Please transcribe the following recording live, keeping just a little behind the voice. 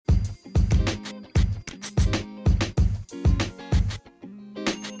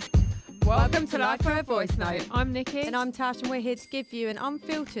Welcome to Life for a Voice Note. I'm Nikki. And I'm Tash, and we're here to give you an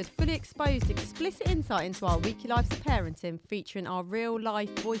unfiltered, fully exposed, explicit insight into our weekly lives of parenting, featuring our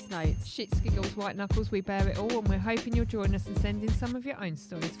real-life voice notes. Shits, giggles, white knuckles, we bear it all, and we're hoping you'll join us and send in some of your own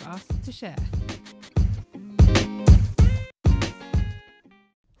stories for us to share.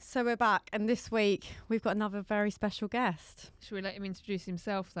 So we're back, and this week we've got another very special guest. Should we let him introduce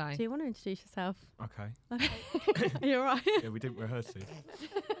himself, though? Do you want to introduce yourself? Okay. Are you all right? Yeah, we didn't rehearse it.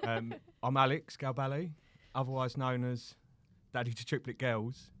 I'm Alex Galbally, otherwise known as Daddy to Triplet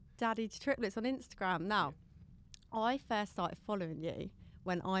Girls. Daddy to Triplets on Instagram. Now, I first started following you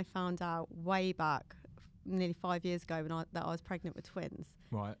when I found out way back, nearly 5 years ago, that I was pregnant with twins.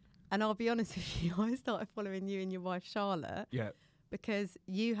 Right. And I'll be honest with you, I started following you and your wife Charlotte. Yeah. Because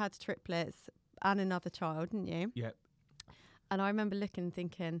you had triplets and another child, didn't you? Yep. And I remember looking and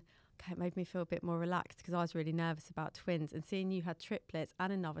thinking, okay, it made me feel a bit more relaxed because I was really nervous about twins. And seeing you had triplets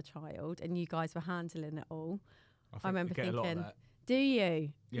and another child and you guys were handling it all, I remember thinking, do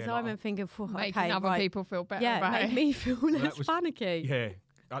you? Because I remember thinking, making other people feel better. Yeah, it made me feel less panicky. Yeah,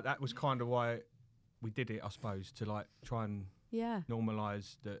 that was kind of why we did it, I suppose, to like try and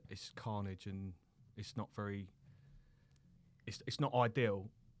normalise that it's carnage and it's not very... It's not ideal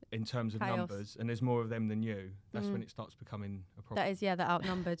in terms of numbers, and there's more of them than you. That's when it starts becoming a problem. That is, they're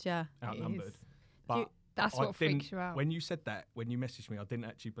outnumbered, yeah. Outnumbered. But that's what freaks you out. When you said that, when you messaged me, I didn't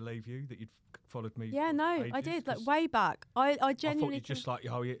actually believe you that you'd followed me. Yeah, no, ages, I did, like way back. I genuinely I thought you'd just like,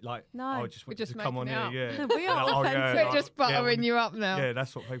 oh, yeah, like, no, I just wanted to come on here, yeah. No, we are they're just buttering you up now. Yeah,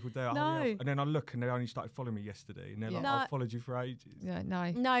 that's what people do. No. Oh, yeah. And then I look and they only started following me yesterday, and they're like, I followed you for ages. Yeah,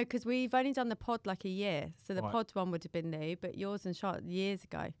 no, because we've only done the pod like a year, so the pod one would have been new, but yours and Charlotte years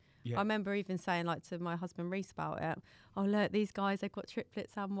ago. Yeah. I remember even saying like to my husband Reese about it, oh look, these guys, they've got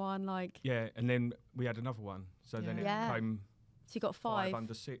triplets and one, like. Yeah, and then we had another one, so then it became. So you got five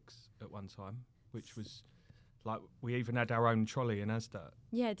under six at one time, which was like, we even had our own trolley in Asda.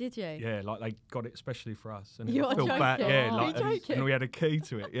 Yeah, did you? Yeah, like they got it especially for us, and You're joking. Yeah, like, and we had a key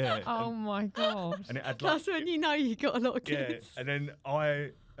to it. Yeah. Oh my god! And it had like, that's when you know you got a lot of kids. Yeah, and then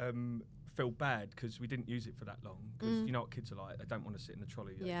I feel bad because we didn't use it for that long, because you know what kids are like, they don't want to sit in the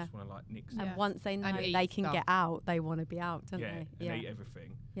trolley, they just want to like nick stuff. And once they know they can get out, they want to be out, don't they? And eat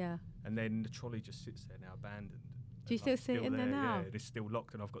everything. Yeah. And then the trolley just sits there now abandoned. Do you still see it in there now? Yeah, it's still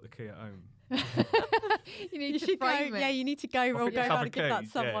locked and I've got the key at home. you need to frame it. Yeah, you need to go around and give that to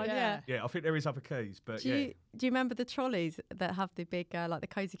someone. Yeah, I think there is other keys, but do you remember the trolleys that have the big like the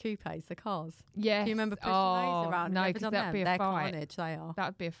cozy coupes, the cars? Yeah. Do you remember pushing those around? No, because that'd be a fight. Carnage, they are.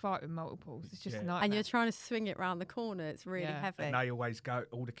 That'd be a fight with multiples. It's just a nightmare. And you're trying to swing it round the corner. It's really heavy. And they always go.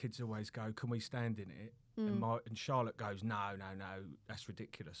 All the kids always go, "Can we stand in it?" And Charlotte goes, no, that's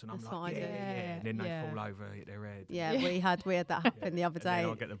ridiculous. And I'm like, yeah. And then they fall over, hit their head. Yeah, we had that happen the other day. And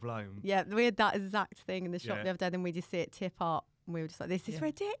then I get the blame. Yeah, we had that exact thing in the shop the other day. Then we just see it tip up. And we were just like, this is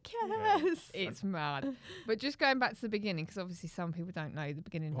ridiculous. It's mad. But just going back to the beginning, because obviously some people don't know the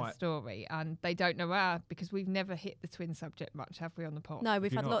beginning of the story, and they don't know because we've never hit the twin subject much, have we, on the pod? No,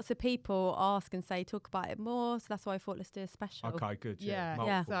 we've had lots of people ask and say, talk about it more. So that's why I thought, let's do a special. Okay, good.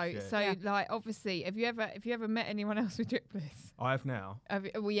 So like, obviously, have you ever met anyone else with triplets? I have now.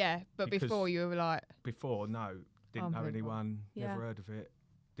 But before you were like... Before, no. Didn't know anyone, never heard of it.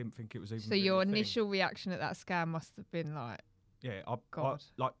 Didn't think it was even... So your initial reaction at that scam must have been like... Yeah, I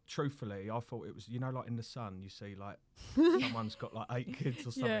like truthfully, I thought it was, you know, like in The Sun, you see like someone's got like 8 kids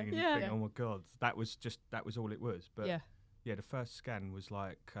or something, and you think, oh my god, that was all it was. But the first scan was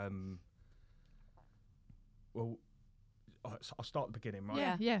like, well, I'll start at the beginning,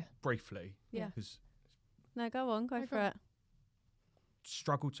 right? Yeah. Briefly. Yeah. No, go on, go for it.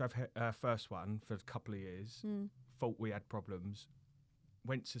 Struggled to have our first one for a couple of years. Thought we had problems.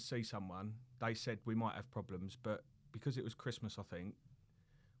 Went to see someone. They said we might have problems, but because it was Christmas, I think,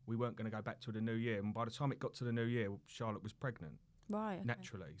 we weren't going to go back to the new year. And by the time it got to the new year, Charlotte was pregnant. Right. Okay.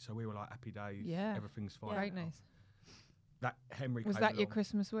 Naturally. So we were like, happy days. Yeah. Everything's fine. Great news. That Henry was came that along. your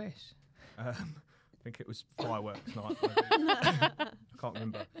Christmas wish? I think it was fireworks night. I can't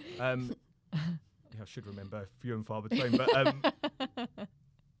remember. I should remember, few and far between. But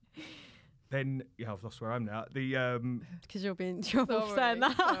then, I've lost where I am now. Because you'll be in trouble for saying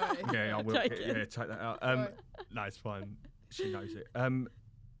that. Yeah, I will. Take that out. No, it's fine. She knows it.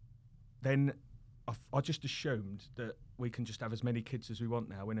 Then I just assumed that we can just have as many kids as we want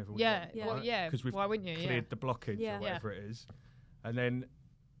now, whenever we want. Because we've why wouldn't you? cleared the blockage or whatever it is. And then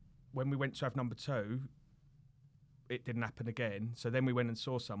when we went to have number 2, it didn't happen again. So then we went and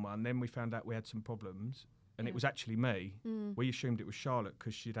saw someone. Then we found out we had some problems, and it was actually me. We assumed it was Charlotte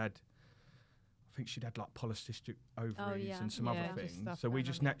because she'd had, I I think she'd had like polycystic ovaries and some Yeah, other just things. stuff So we going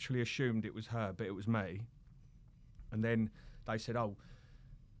just on, yeah. naturally assumed it was her, but it was me. And then they said, "Oh,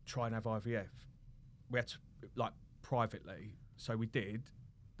 try and have IVF." We had to, like, privately. So we did.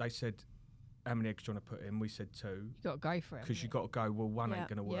 They said, "How many eggs do you want to put in?" We said 2. You got to go for it. Because you got to go, well, one ain't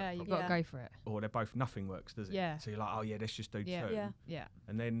going to work. Yeah, you probably. got to go for it. Or they're both, nothing works, does it? Yeah. So you're like, oh, yeah, let's just do 2. Yeah.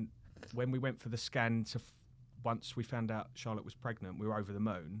 And then when we went for the scan, once we found out Charlotte was pregnant, we were over the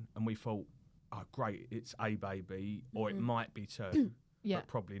moon, and we thought, oh, great, it's a baby, or it might be 2, but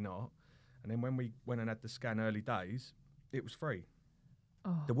probably not. And then when we went and had the scan early days, it was 3.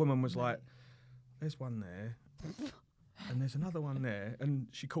 Oh, The woman was like, there's one there, and there's another one there. And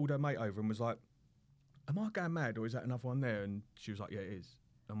she called her mate over and was like, am I going mad, or is that another one there? And she was like, yeah, it is.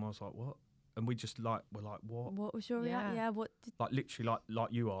 And I was like, what? And we just were like, what? What was your reaction? Yeah, what? Like literally, like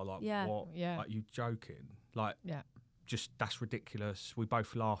you are, like what? Yeah. Like, you joking? Like, yeah. Just that's ridiculous. We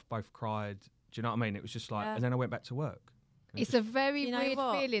both laughed, both cried. Do you know what I mean? It was just like, and then I went back to work. It's a very weird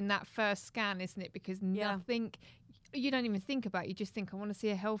feeling, that first scan, isn't it? Because nothing, you don't even think about it. You just think, I want to see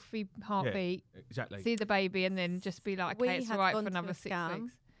a healthy heartbeat. Yeah, exactly. See the baby, and then just be like, okay, it's all right for another 6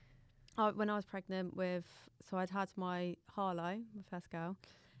 weeks. When I was pregnant so I'd had my Harlow, my first girl,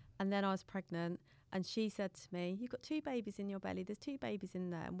 and then I was pregnant, and she said to me, you've got 2 babies in your belly, there's 2 babies in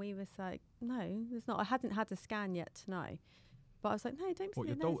there. And we were like, no, there's not. I hadn't had a scan yet to know. But I was like, no, don't be What,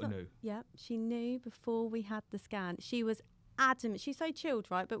 silly. your daughter knew? Yeah, she knew before we had the scan. She was adamant. She's so chilled,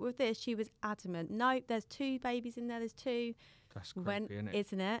 right? But with this, she was adamant. No, there's 2 babies in there, there's 2. That's creepy,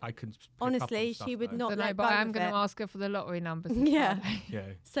 isn't it? I can honestly, she would not let go. But I'm going to ask her for the lottery numbers. Yeah. Yeah.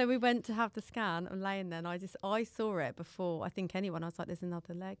 So we went to have the scan. I'm laying there, and I saw it before I think anyone. I was like, "There's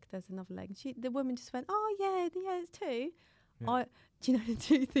another leg. There's another leg." And the woman just went, "Oh yeah, it's 2." Yeah. Do you know the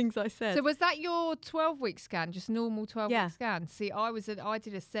 2 things I said? So was that your 12-week scan, just normal 12-week scan? See, I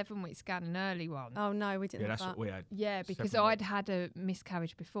did a 7-week scan, an early one. Oh no, we didn't. Yeah, that's what we had. Yeah, because I'd had a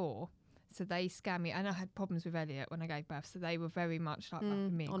miscarriage before. So they scanned me, and I had problems with Elliot when I gave birth. So they were very much like that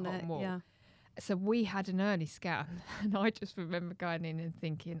for me, on cotton wool. Yeah. So we had an early scan, and I just remember going in and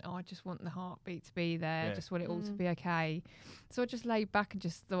thinking, oh, I just want the heartbeat to be there. I just want it all to be okay. So I just laid back and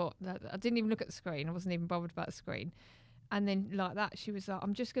just thought that I didn't even look at the screen. I wasn't even bothered about the screen. And then like that, she was like,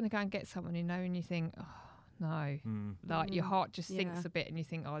 I'm just going to go and get someone, and you think, oh no, like your heart just sinks a bit, and you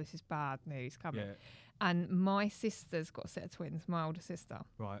think, oh, this is bad news coming. Yeah. And my sister's got a set of twins, my older sister.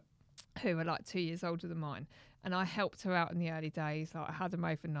 Right. Who are like 2 years older than mine, and I helped her out in the early days. Like I had them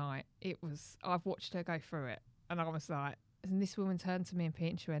overnight. I've watched her go through it, and I was like, and this woman turned to me and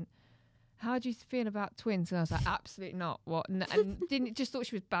Pete, and she went, "How do you feel about twins?" And I was like, "Absolutely not." What? And just thought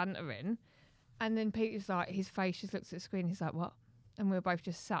she was bantering. And then Pete was like, his face just looks at the screen. He's like, "What?" And we were both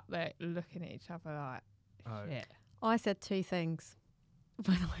just sat there looking at each other like, shit. I said 2 things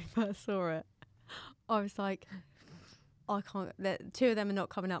when I first saw it. I was like, I can't. 2 of them are not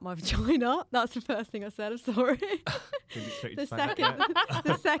coming out my vagina. That's the first thing I said. I'm sorry.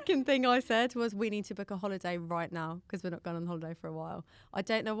 The second thing I said was, we need to book a holiday right now because we're not going on holiday for a while. I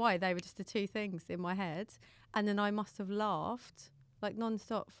don't know why. They were just the 2 things in my head, and then I must have laughed like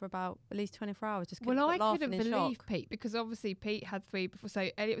non-stop for about at least 24 hours. Just I couldn't believe Pete, because obviously Pete had 3 before. So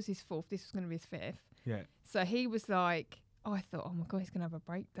Elliot was his 4th. This was going to be his 5th. Yeah. So he was like, I thought, oh my God, he's going to have a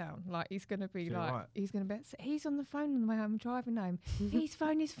breakdown. Like, he's going to be he's going to be, so he's on the phone on the way home driving home. He's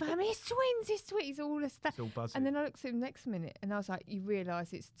phoned his family. His twins. He's all a stuff. All buzzing. And then I looked at him next minute, and I was like, you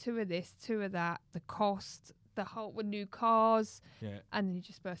realise it's 2 of this, 2 of that, the cost, the whole new cars. Yeah. And then he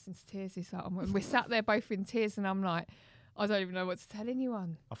just burst into tears. He's like, we're sat there both in tears, and I'm like, I don't even know what to tell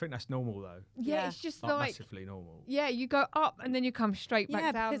anyone. I think that's normal though. Yeah, it's just like massively normal. Yeah, you go up and then you come straight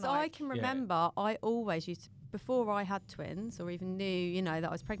back down. Yeah, because I can remember I always used to, before I had twins or even knew, that I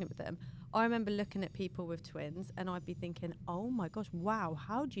was pregnant with them, I remember looking at people with twins and I'd be thinking, oh my gosh, wow,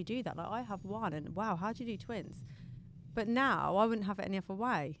 how do you do that? Like, I have one, and wow, how do you do twins? But now I wouldn't have it any other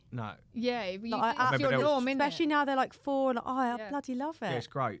way. No. Yeah, it's your norm, especially now they're like 4, and I bloody love it. Yeah, it's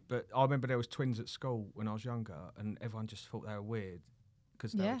great. But I remember there was twins at school when I was younger, and everyone just thought they were weird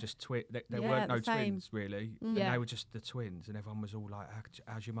because they were just there weren't no twins really, and they were just the twins, and everyone was all like,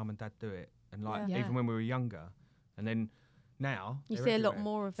 "How's your mum and dad do it?" And like even when we were younger, and then now you see a lot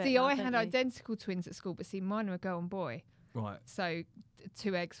more of it. See, I had identical twins at school, but see, mine were a girl and boy. Right. So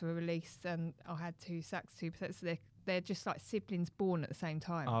 2 eggs were released, and I had 2 sacs, 2%. So they're just like siblings born at the same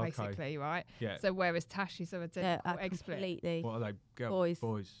time, basically, right? Yeah. So whereas Tashi's are identical egg split. Completely. What are they?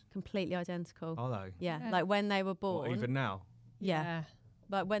 Boys. Completely identical. Are they? Yeah. Like when they were born. What, even now? Yeah.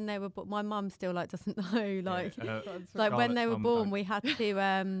 like when they were my mum still like doesn't know like like when they were born we had to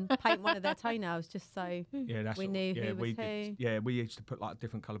paint one of their toenails just so we knew who was who. Yeah, we used to put like a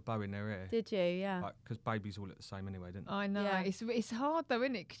different coloured bow in their ear. Did you? Yeah. Because babies all look the same anyway, didn't they? I know. Yeah. It's hard though,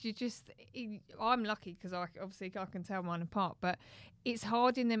 isn't it? Because you just I'm lucky because I can tell mine apart, but it's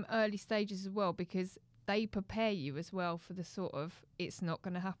hard in them early stages as well because they prepare you as well for the sort of it's not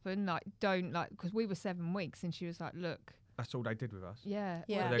going to happen. Like don't like because we were 7 weeks and she was like, look. That's all they did with us. Yeah,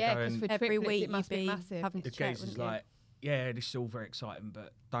 yeah, well, yeah. Because for every triplets, week it must be massive. Having to the check, case is like, yeah, this is all very exciting,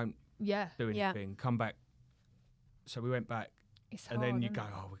 but don't do anything. Yeah. Come back. So we went back, it's and hard, then you go,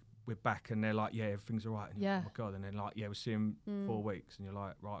 oh, we're back, and they're like, yeah, everything's all right. And yeah. Oh my god, and then like, yeah, we'll see him 4 weeks, and you're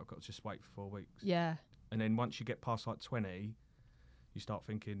like, right, I've got to just wait for 4 weeks. Yeah. And then once you get past like 20, you start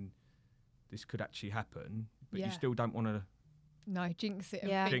thinking this could actually happen, but you still don't want to. No, jinx it.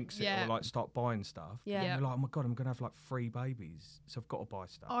 Jinx it, or like start buying stuff. Yeah. And you're like, oh my god, I'm gonna have like 3 babies, so I've got to buy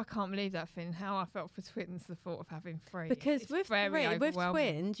stuff. I can't believe that, Finn. How I felt for twins, the thought of having 3. Because with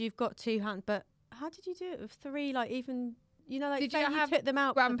twins, you've got 2 hands. But how did you do it with 3? Like even like did you have took them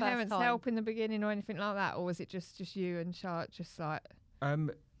out grandparents the first time? help in the beginning or anything like that, or was it just you and Charlotte just like?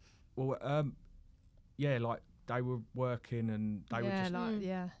 Yeah, like they were working and they were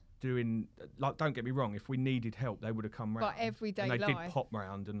just doing like. Don't get me wrong. If we needed help, they would have come round. But everyday and they life. did pop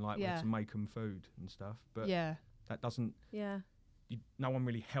round and like we had to make them food and stuff. But that doesn't. Yeah. No one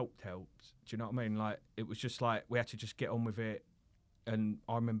really helped. Do you know what I mean? Like it was just like we had to just get on with it. And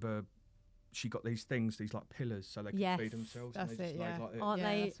I remember she got these things, these like pillars, so they could feed themselves. That's and they it. just laid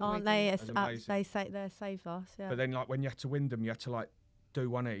like this. Aren't they? They say they're saved us. Yeah. But then like when you had to wind them, you had to like do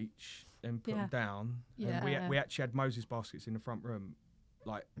one each, then put them down. Yeah. And we actually had Moses baskets in the front room,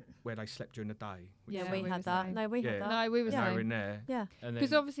 like where they slept during the day. Yeah, we had that. No, we had that. No, we were they were in there. Yeah.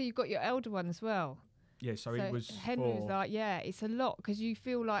 Because obviously you've got your elder one as well. Yeah, so he was Henry 4. was like, it's a lot because you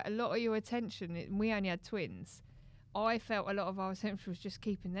feel like a lot of your attention. We only had twins. I felt a lot of our attention was just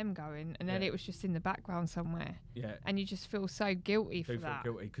keeping them going, and then it was just in the background somewhere. Yeah. And you just feel so guilty for that.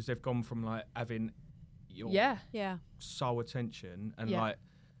 Feel guilty because they've gone from like having your sole attention and like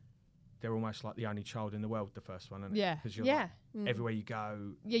they're almost like the only child in the world, the first one, isn't it? Yeah. Because you're like, everywhere you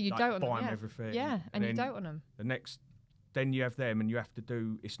go, you like, dote on buy them, everything. Yeah, and you dote on them. The next, then you have them, and you have to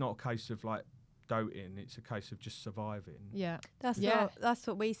do. It's not a case of like doting; it's a case of just surviving. Yeah, that's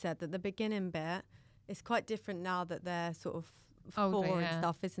what we said. That the beginning bit is quite different now that they're sort of 4 and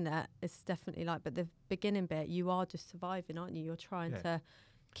stuff, isn't it? It's definitely like, but the beginning bit, you are just surviving, aren't you? You're trying to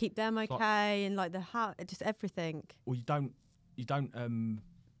keep them okay, and like just everything. Well, you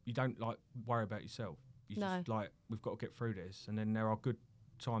don't like worry about yourself. You just like, we've got to get through this. And then there are good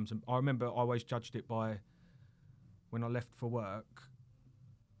times. And I remember I always judged it by when I left for work,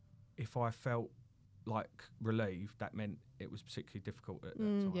 if I felt like relieved, that meant it was particularly difficult at that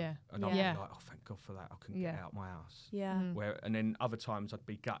time. Yeah. And I'd be like, oh, thank God for that. I couldn't get out of my house. Yeah. And then other times I'd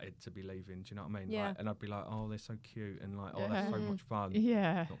be gutted to be leaving. Do you know what I mean? Yeah. Like, and I'd be like, oh, they're so cute. And like, oh, that's so much fun.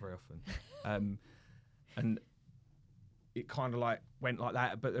 Yeah. Not very often. And it kind of like went like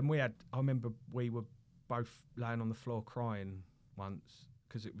that. But then I remember we were both laying on the floor crying once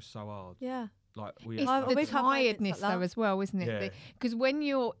because it was so hard. Yeah. Like it's the tiredness though as well, isn't it? Because when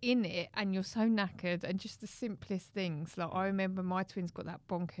you're in it and you're so knackered, and just the simplest things. Like I remember my twins got that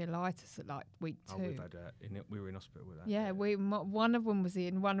bronchiolitis at like week 2. Oh, we've had that. We were in hospital with that. Yeah, one of them was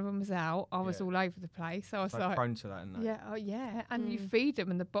in, one of them was out. I was all over the place. I was like prone to that, isn't it? Yeah, and you feed them,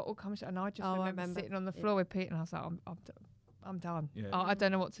 and the bottle comes, and I just remember sitting on the floor with Pete, and I was like, I'm done. Yeah. I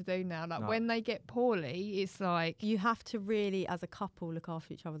don't know what to do now. Like when they get poorly, it's like you have to really, as a couple, look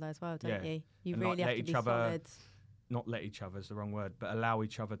after each other there as well, don't you? You and really have to be solid. Not let each other is the wrong word, but allow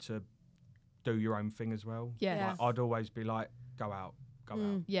each other to do your own thing as well. Yeah. Like, I'd always be like, go out.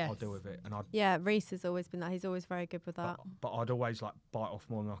 Yes. I'll deal with it. And Reese has always been that. He's always very good with that. But I'd always like bite off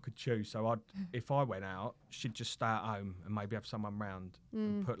more than I could chew. So if I went out, she'd just stay at home and maybe have someone round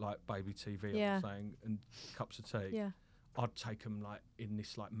and put like baby TV on saying and cups of tea. Yeah. I'd take them like in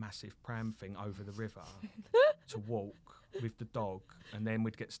this like massive pram thing over the river to walk with the dog, and then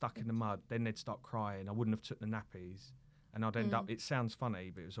we'd get stuck in the mud. Then they'd start crying. I wouldn't have took the nappies, and I'd end up. It sounds funny,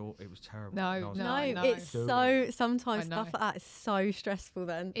 but it was terrible. No, it's so sometimes stuff like that is so stressful.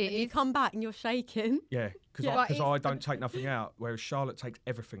 Then you come back and you're shaking. Yeah, because I don't take nothing out, whereas Charlotte takes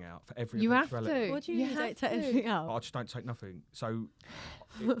everything out for every. You have to. What do you mean? Don't take anything out? I just don't take nothing. So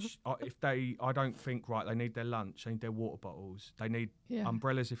I don't think they need their lunch, they need their water bottles, they need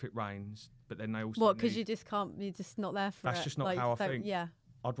umbrellas if it rains, but then they also because you just can't, you're just not there for it. That's just not how I think. Yeah,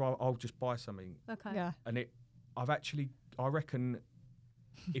 I'll just buy something. Okay. Yeah, and I reckon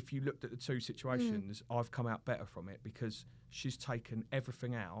if you looked at the two situations, I've come out better from it because she's taken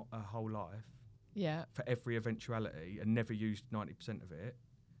everything out her whole life. Yeah. For every eventuality and never used 90% of it.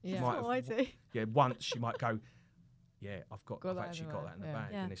 Yeah. That's what I do. Yeah, once she might go, yeah, I've actually got that in the bag.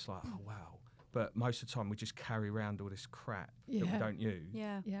 Yeah. And it's like, oh, wow. But most of the time we just carry around all this crap that we don't use.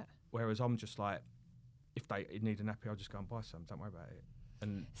 Yeah. Yeah. Whereas I'm just like, if they need a nappy, I'll just go and buy some. Don't worry about it.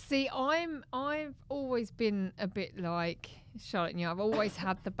 And see, I've always been a bit like Charlotte and you. I've always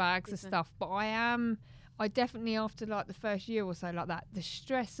had the bags of stuff, but I definitely, after like the first year or so like that, the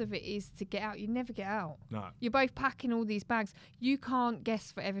stress of it is to get out. You never get out. No. You're both packing all these bags. You can't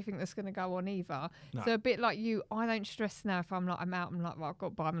guess for everything that's going to go on either. No. So a bit like you, I don't stress now if I'm out. I'm like, well, I've got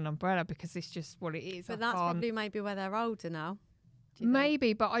to buy an umbrella because it's just what it is. But that's probably maybe where they're older now.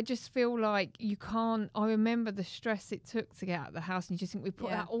 Maybe, but I just feel like you can't. I remember the stress it took to get out of the house, and you just think we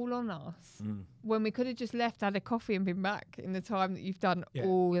put that all on us when we could have just left, had a coffee, and been back in the time that you've done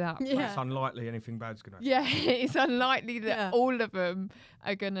all that. Yeah. It's unlikely anything bad's going to happen. Yeah, it's unlikely that all of them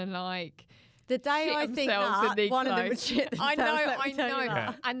are going to like. The day I think that, one of them would shit themselves. I know.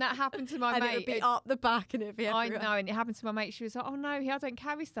 Yeah. And that happened to my mate. And it would be up the back and it would be everywhere. I know, and it happened to my mate. She was like, oh no, I don't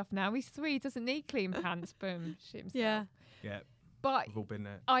carry stuff now. He's 3, he doesn't need clean pants. Boom, shit himself. Yeah. Yeah. But we've all been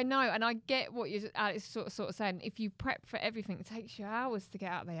there. I know, and I get what you're Alex sort of saying. If you prep for everything, it takes you hours to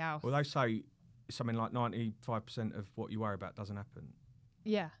get out of the house. Well, they say something like 95% of what you worry about doesn't happen.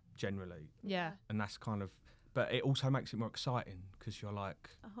 Yeah. Generally. Yeah. And that's kind of, but it also makes it more exciting because you're like,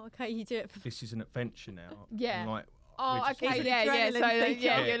 oh, okay, you do it. This is an adventure now. Yeah. And like, oh, okay, yeah.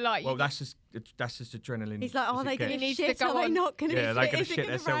 So you're like, well, that's just adrenaline. He's like, are they going to shit? Are they not going to shit? Yeah, they're going to shit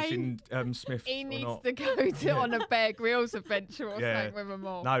themselves in Smith. He needs to go on a Bear Grylls adventure or something with them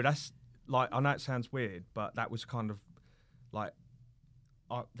all. No, that's like, I know it sounds weird, but that was kind of like,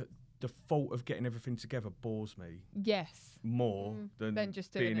 the thought of getting everything together bores me. Yes. More than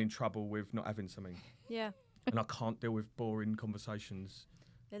just being in trouble with not having something. Yeah. And I can't deal with boring conversations.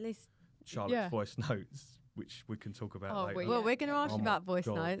 At least Charlotte's voice notes, which we can talk about later. Well, we're going to ask you about voice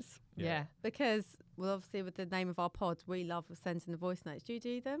notes. Yeah. Because, well, obviously with the name of our pod, we love sending the voice notes. Do you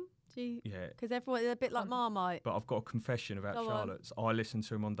do them? Yeah. Because everyone, they're a bit like Marmite. But I've got a confession about Charlotte's. I listen to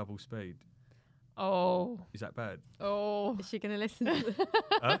them on double speed. Oh. Is that bad? Oh. Is she going to listen to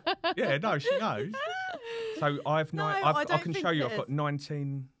them? Yeah, no, she knows. So I can show you, I've got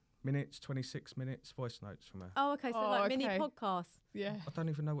 19 minutes, 26 minutes voice notes from her. Oh, okay, so like mini podcasts. Yeah. I don't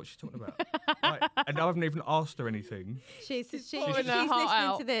even know what she's talking about. And I haven't even asked her anything. She's listening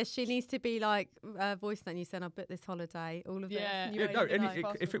to this. She needs to be like, voice note, you said, I booked this holiday, all of this.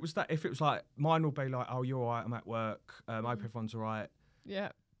 If it was like, mine will be like, oh, you're all right, I'm at work, I hope everyone's all right. Yeah.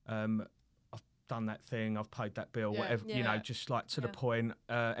 I've done that thing, I've paid that bill, whatever, you know, just like to the point.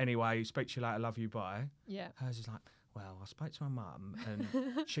 Anyway, speak to you later, love you, bye. Yeah. Hers is like, well, I spoke to my mum and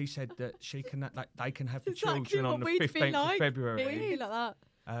she said that she can, they can have the children on the 15th of February. Really like that.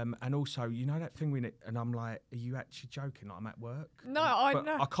 And also, you know that thing we need, and I'm like, are you actually joking? Like, I'm at work. No, I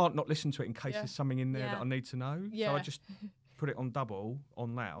know. I can't not listen to it in case there's something in there that I need to know. Yeah. So I just put it on double,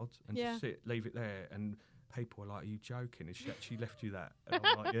 on loud, and just leave it there. And people are like, are you joking? Has she actually left you that? And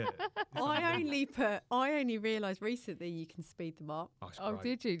I'm like, yeah. I only realised recently you can speed them up. Oh,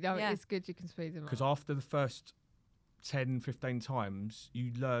 did you? No, it's good you can speed them up. Because after the first 10, 15 times,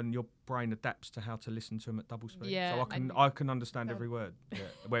 you learn, your brain adapts to how to listen to them at double speed. Yeah, so I can understand every word. Yeah.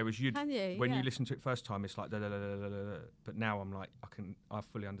 Whereas when you listen to it first time, it's like da, da, da, da, da, da. But now I'm like, I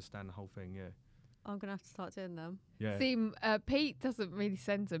fully understand the whole thing. Yeah. I'm gonna have to start doing them. Yeah. See, Pete doesn't really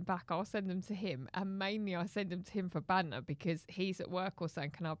send them back. I'll send them to him, and mainly I send them to him for banter because he's at work or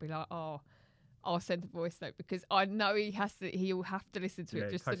something, and I'll be like, oh, I'll send a voice note because I know he'll have to listen to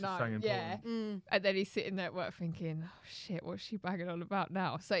it just to know. Yeah. And then he's sitting there at work thinking, oh shit, what's she banging on about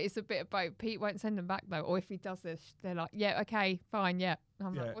now? So it's a bit of both. Pete won't send them back though, or if he does this, they're like, yeah, okay, fine, yeah.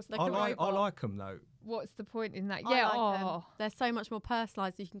 I'm like, what's the point? I like them though. What's the point in that? I like them. They're so much more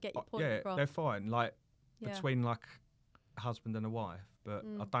personalised. You can get your point across. They're fine. Like between like a husband and a wife, but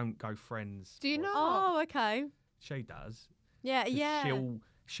I don't go friends. Do you know? Oh, okay. She does. Yeah, yeah.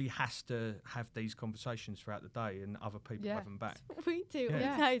 She has to have these conversations throughout the day, and other people have them back. We do all the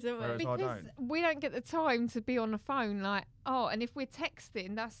day, don't we? Whereas because we don't get the time to be on the phone. Like, and if we're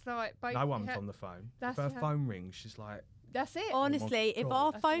texting, that's like no one's on the phone. If her phone rings, she's like. That's it. Honestly, if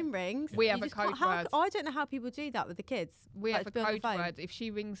our phone rings, we have a code word. I don't know how people do that with the kids. We have a code word. If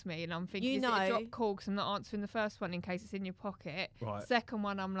she rings me and I'm thinking, is it a drop call because I'm not answering the first one in case it's in your pocket. Right. Second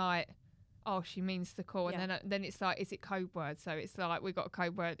one, I'm like, oh, she means to call. And then it's like, is it code word? So it's like, we got a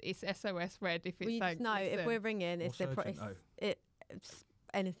code word. It's SOS red if it's saying. No, if we're ringing, it's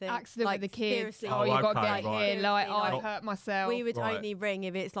anything. Accident like, with the kids. seriously. Oh, you got to get right. here. Like, I've hurt myself. We would only ring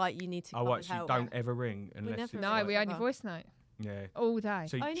if it's like you need to come right, so you help. don't ever ring unless it's... No, we only voice note. Yeah. All day.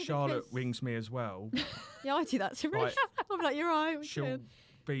 So Charlotte rings me as well. Yeah, I do that to Rick. I'm like, you're right. She'll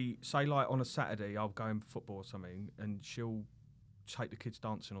be, say, like on a Saturday, I'll go in football or something, and she'll take the kids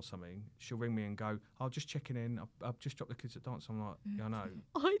dancing or something. She'll ring me and go, "I'll just checking in. I've just dropped the kids at dance." I'm like, "Yeah, I know."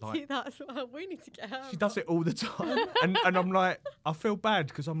 I do that as well. We need to get her. She does it all the time, and I'm like, I feel bad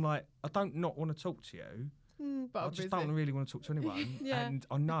because I'm like, I don't not want to talk to you, but I just don't really want to talk to anyone. And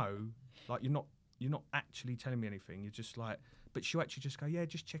I know, like, you're not actually telling me anything. You're just like. But she'll actually just go, yeah,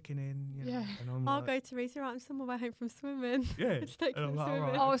 just checking in. You know? And I'll go to Rita, right, I'm somewhere home from swimming. Yeah. Just take them like, swimming.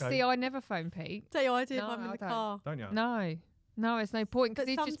 right, Oh, okay. see, I never phone Pete. Tell you what I do if I'm in the car. Don't you? No, it's no point because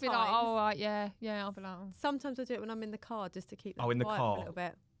he'd just be like, sometimes- oh, right, yeah, I'll be like, oh. Sometimes I do it when I'm in the car just to keep them in the quiet car. for a little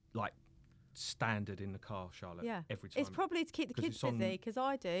bit. Like, standard in the car, Charlotte. Yeah. Every time. It's probably to keep the 'Cause kids it's on- busy, because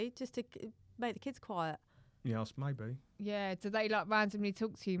I do, just to make the kids quiet. Yes, maybe. Yeah, do they like randomly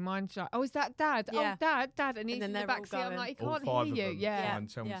talk to you? Mine's like, oh, is that Dad? Yeah. Oh, Dad. And he's then in the they're back all seat. I'm going. like, he All can't five hear of you. them Yeah. try and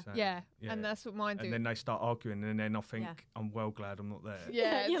tell me something. Yeah. Yeah. And that's what mine do. And then they start arguing, and then I think, Yeah. I'm well glad I'm not there.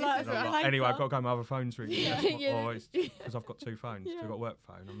 Yeah, You're this like, is And I'm right. like, anyway, I've got to go, my other phone's ringing. Yeah. Or it's because I've got two phones. Yeah. I've got a work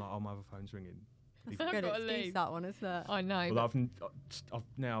phone. I'm like, oh, my other phone's ringing. That's I've a good gotta excuse, leave. that one, isn't it? I know. Well, I've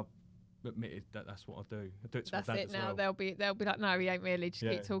now admitted that that's what I do. I do it to That's my dad it as now. well. They'll be like, no, he ain't really. Just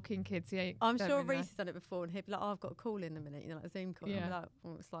Yeah. keep talking, kids. He ain't. I'm don't sure really know. Reese has done it before, and he'd be like, "Oh, I've got a call in a minute," like a Zoom call. Yeah. And I'd be like,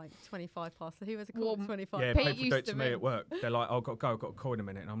 "Oh, it's like 25 past." So who has a call? Well, at 25. Yeah, Pete people do used it to to me ring. at work. They're like, "Oh, I've got to go. I've got a call in a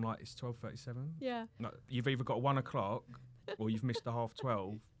minute," and I'm like, "It's 12:37. Yeah. No, you've either got 1 o'clock or you've missed the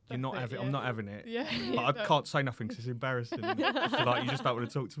 12:30. You're not That's it, having. yeah. I'm not having it. Yeah. But I can't say nothing because it's embarrassing. So like, you just don't want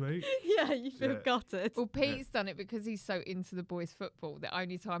to talk to me. Yeah, you feel Yeah. gutted. Well, Pete's done it because he's so into the boys' football. The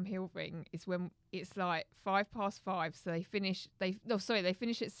only time he'll ring is when it's like 5:05. So they finish. They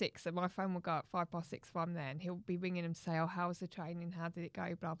finish at 6. So my phone will go at 5:06 if I'm there, and he'll be ringing them to say, "Oh, how's the training? How did it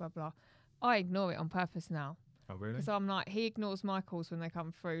go? Blah blah blah." I ignore it on purpose now. Oh really? Because I'm like, he ignores my calls when they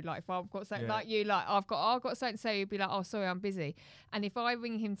come through. Like if I've got something Yeah. like you, like I've got something to say, he'll be like, "Oh, sorry, I'm busy." And if I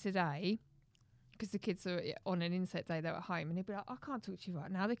ring him today, because the kids are on an inset day, they're at home, and he'll be like, "I can't talk to you right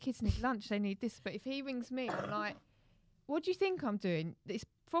now. The kids need lunch. They need this." But if he rings me, I'm like, "What do you think I'm doing? It's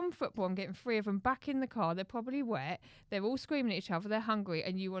from football. I'm getting 3 of them back in the car. They're probably wet. They're all screaming at each other. They're hungry,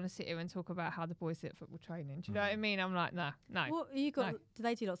 and you want to sit here and talk about how the boys did at football training. Do you know what I mean?" I'm like, no. What you got? No. Do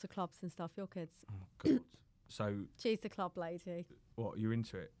they do lots of clubs and stuff? Your kids? Oh God. So She's the club lady. what? You're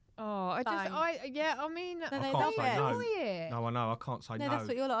into it? Oh, I mean, No, I they can't love say it. no. enjoy it. No, I know. I can't say No, no. that's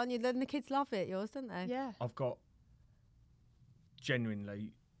what you're like, aren't you? Then the kids love it, yours, don't they? Yeah. I've got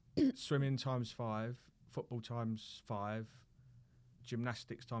genuinely swimming times 5, football times 5,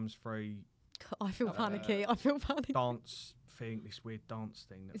 gymnastics times 3, I feel panicky. I feel panicky. dance thing, this weird dance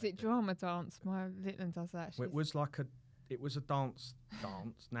thing. That Is they it do. drama dance? My little one does that. Well, it was a dance.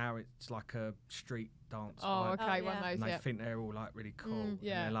 Now it's like a street dance. Oh, like, okay, Oh, one yeah. of And those. they Yeah. think they're all like really cool.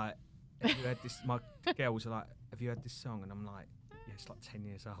 Yeah. And they're like, have you heard this? My girls are like, have you heard this song? And I'm like, yeah, it's like 10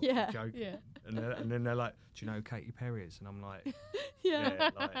 years old. Yeah. I'm joking. Yeah. And then they're like, do you know who Katy Perry is? And I'm like, Yeah. yeah.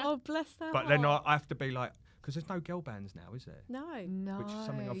 Like, Oh, bless them. but then I have to be like, because there's no girl bands now, is there? No. No, Which is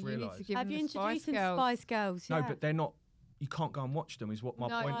something I've you need to realised. give Have them you the Spice introduced them to Girls. Spice Girls? No, Yeah. but they're not. You can't go and watch them. Is what my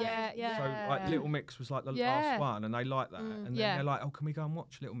No, point is. yeah. So like Little Mix was like the Yeah. last one, and they like that, and then Yeah. they're like, "Oh, can we go and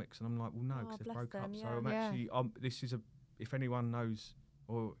watch Little Mix?" And I'm like, "Well, no, Oh, because they bless broke up." them, So yeah. I'm Yeah. actually, this is if anyone knows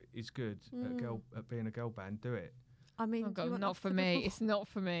or is good at being a girl band, do it. I mean, Oh do you God, want not us for to me. perform? It's not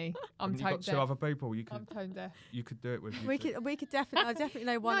for me. I'm You've tone got 2 deaf. other people you I'm could tone deaf. do it with. We could definitely. I definitely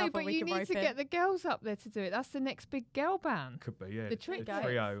know one No, other but we you could need rope to in. get the girls up there to do it. That's the next big girl band. Could be, yeah. The trick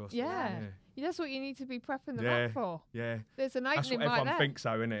trio or something. Yeah. That's what you need to be prepping them Yeah. up for. Yeah. There's an That's opening what right everyone there. thinks,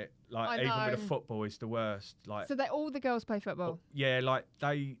 though, isn't it? Like I even with know. the football, is the worst. Like, So all the girls play football. yeah, like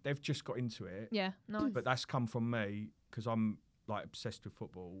they've just got into it. Yeah, nice. But that's come from me because I'm like obsessed with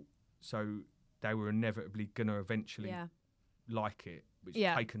football. So they were inevitably gonna eventually Yeah. like it, which Yeah.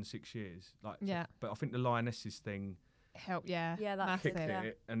 has taken 6 years. Like, Yeah. But I think the Lionesses thing Help, yeah. Yeah, that's kicked massive. Yeah.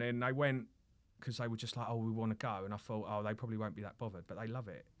 it, and then they went because they were just like, "Oh, we want to go," and I thought, "Oh, they probably won't be that bothered," but they love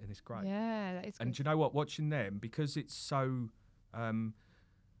it, and it's great. Yeah, that is And good. do you know what? Watching them, because it's so,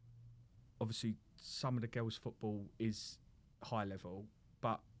 obviously, some of the girls' football is high level,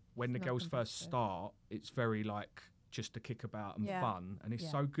 but when the not girls first competitive. start, it's very like just to kick about and Yeah. fun, and it's Yeah.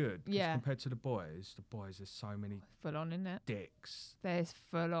 so good. 'Cause Yeah. compared to the boys, there's so many Full on, isn't it? dicks, There's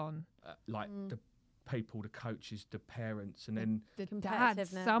full on. like the people, the coaches, the parents, and then The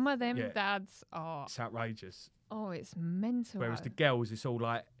dads, Competitiveness. some of them Yeah. dads are, it's outrageous. it's mental. Whereas the girls, it's all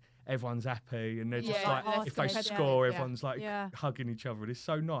like, everyone's happy, and they're just Yeah, like, if they score, everyone's like Yeah. hugging each other. It's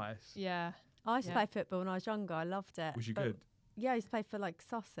so nice. Yeah. I used to play football when I was younger. I loved it. Was you But good? yeah, I used to play for like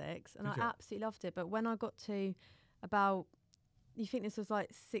Sussex, and Did I you? absolutely loved it. But when I got to about, you think this was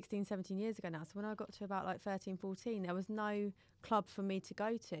like 16, 17 years ago now. So when I got to about like 13, 14, there was no club for me to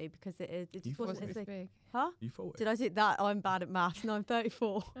go to because it just wasn't as big. Huh? You thought Did I do that? I'm bad at maths. No, I'm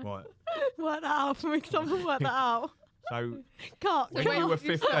 34. Right. Work that out for me. Someone work that out. So Cut. when you were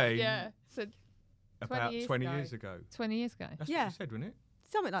 15, Yeah. So about 20 years ago. 20 years ago. That's Yeah. what you said, wasn't it?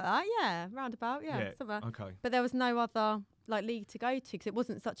 Something like that, yeah. Roundabout, yeah. Something like that. Okay. But there was no other like league to go to because it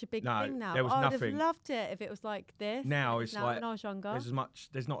wasn't such a big No, thing now. there was I would nothing. have loved it if it was like this. Now it's like when I was younger.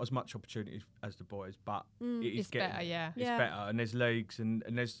 there's not as much opportunity as the boys, but it is It's getting better, yeah. It's better, and there's leagues, and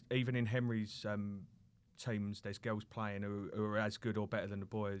there's even in Henry's teams, there's girls playing who are as good or better than the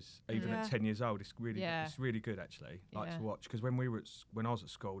boys, even at 10 years old. It's really good actually, like to watch. Because when I was at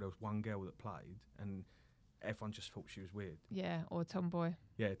school, there was one girl that played, and everyone just thought she was weird. Yeah, or tomboy.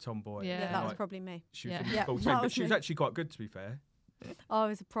 Yeah, tomboy. Yeah. That was probably me. She was Yeah. in the Yeah, school that team, but was she was me. actually quite good, to be fair. I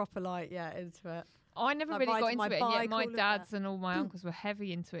was a proper into it. I never Like really got riding into my it, and yet bike, my all of dads that. and all my uncles were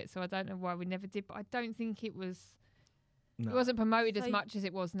heavy into it, so I don't know why we never did. But I don't think it was. No. It wasn't promoted So as much as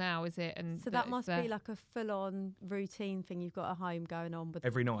it was now, is it? And So that must be like a full-on routine thing you've got at home going on with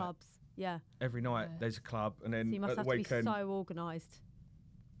Every the night. clubs. Yeah. Every night Yeah. there's a club, and then So you must at the have to be weekend, so organised.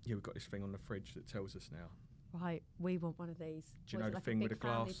 yeah, we've got this thing on the fridge that tells us now. Right, we want one of these. Do you What, know is it the like a thing with the big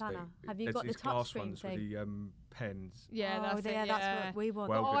family glass planner? thing? Have you There's got the these glass touchscreen ones with thing? the pens. yeah, Oh, that's it. yeah, Yeah. that's what we want.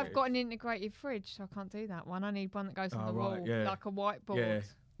 Well, Oh, good I've it got is. an integrated fridge, so I can't do that one. I need one that goes on Oh, the right, wall, yeah. like a whiteboard. Yeah.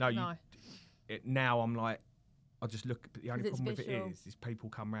 No, No. now I'm like, I just look. But the only 'Cause it's problem with visual. it is people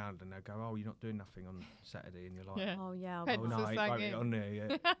come round and they go, "Oh, you're not doing nothing on Saturday," and you're like, Yeah. Oh yeah, Hence "Oh no, the I wrote it singing. on there."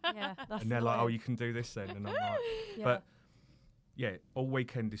 Yeah. yeah. That's And they're like, "Oh, annoying. you can do this then," and I'm like, Yeah. but yeah, all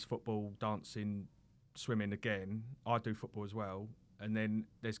weekend is football, dancing, swimming again. I do football as well, and then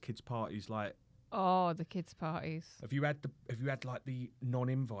there's kids' parties. Like, Oh, the kids' parties. have you had like the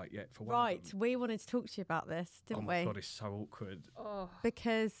non-invite yet for one of Right, them? we wanted to talk to you about this, Oh didn't my we? god, it's so awkward. Oh.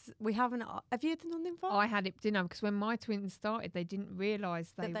 Because we haven't. Have you done non-invite? I had it, didn't I? Because when my twins started, they didn't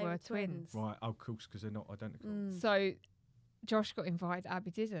realise That they were twins. Right, of course, because they're not identical. So Josh got invited,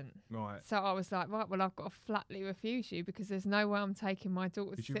 Abby didn't. Right. So I was like, right, well, I've got to flatly refuse you because there's no way I'm taking my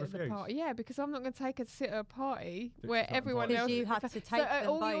daughter to Did you sit at the refuse? party. Yeah, because I'm not going to take her to sit at a party That where she's not everyone invited else. to. You had to So take them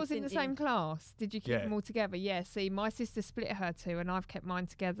all both, yours in the didn't you? same class. Did you keep Yeah. them all together? Yeah. See, my sister split her two, and I've kept mine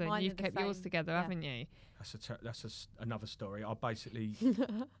together, Mine and are you've the kept yours same, together, yeah. haven't you? Another story. I basically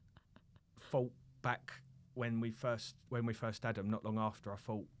thought back when we first had them. Not long after, I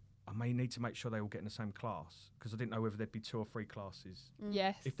thought I may need to make sure they all get in the same class because I didn't know whether there'd be 2 or 3 classes.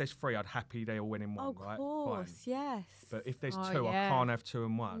 Yes. If there's 3, I'd happy they all went in one, Oh, right? of course, Fine. yes. But if there's Oh, 2, yeah. I can't have 2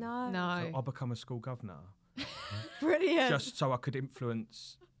 and 1. no, No. So I'll become a school governor brilliant. just so I could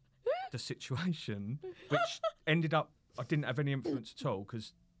influence the situation, which ended up I didn't have any influence at all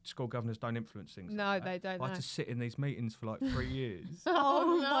because school governors don't influence things. No, like they that. don't. I had to sit in these meetings for like 3 years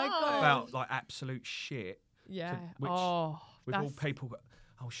Oh my no. God. about like absolute shit. Yeah. which- Oh. With all that's- people,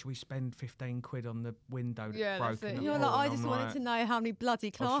 oh, should we spend 15 quid on the window that's Yeah, that's broken? it. at You're the like, wall? I And just I'm wanted like- to know how many bloody I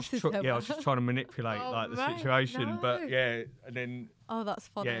was classes just there I were. was just trying to manipulate Oh, like the mate, situation, no. but yeah, and then Oh, that's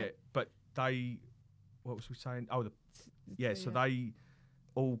funny. yeah, but what was we saying? Oh, so Yeah. they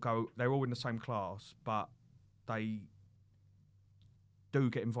all go. They're all in the same class, but they do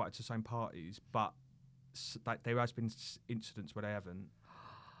get invited to the same parties, but there has been incidents where they haven't,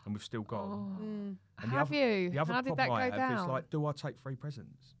 and we've still gone. Oh. Mm. And the Have other- you? The other How did problem that I go have down? is like, do I take free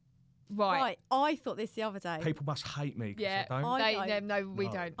presents? right. I thought this the other day. People must hate me because Yeah. I don't, I don't. No, we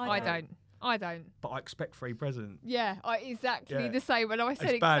No. don't. I I don't. don't. I don't. but I expect free presents. Yeah, exactly Yeah. the same. When I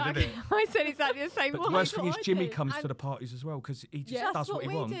said It's bad, exactly, isn't I said exactly the same. But the Why? worst thing is what I Jimmy do. comes to And- the parties as well because he just Yeah. does That's what he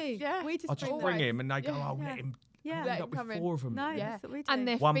we wants. do. Yeah. We just I just Always. bring him and they go, Yeah. oh, Yeah. let him. Yeah. I Let end him up with come in. 4 of them. No, Yeah. that's what we do. And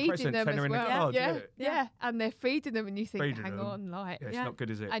they're One feeding present, them tenner as in a well. card, yeah. yeah. Yeah, and they're feeding them, and you think, Feeding hang them. on, like, Yeah, it's Yeah. not good,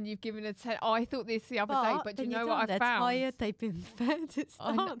 is it? and you've given a 10. I thought this the other day, but do you then know you're what I done. They're found? tired. They've been fed. It's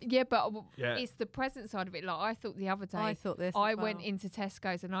I done. yeah, but Yeah. it's the present side of it. Like I thought the other day, I thought this. I as went well. into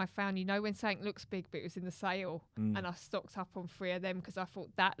Tesco's and I found, when something looks big but it was in the sale, Mm. and I stocked up on 3 of them because I thought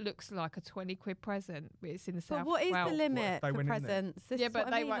that looks like a 20 quid present, but it's in the sale. But what for is 12. the limit they for went in there? presents? This Yeah, is but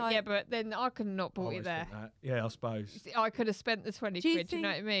what I they mean, won't. like, Yeah, but then I could not I bought always it there. think that. Yeah, I suppose. I could have spent the 20 Do you quid. Do you know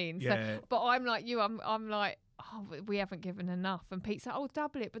what I mean? Yeah. So, but I'm like you. I'm like, oh, we haven't given enough. And Pete's like, oh,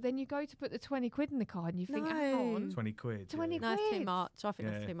 double it. But then you go to put the 20 quid in the card and you think, hang No. on. 20 quid. 20 yeah. no, it's too quid. much. I think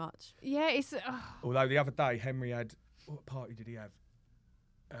Yeah. that's too much. Yeah, it's. Although the other day, Henry had, what party did he have?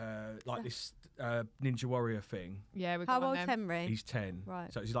 like this Ninja Warrior thing. Yeah, we How old's Henry? He's 10.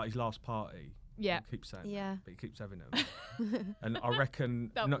 Right. So it's like his last party. Yeah. He keeps saying Yeah. that, but he keeps having them. And I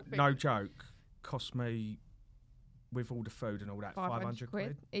reckon, Double no joke, cost me, with all the food and all that, 500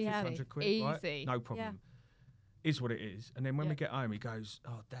 quid. Easy. 600 quid, Easy. right? No problem. Is what it is. And then when we get home, he goes,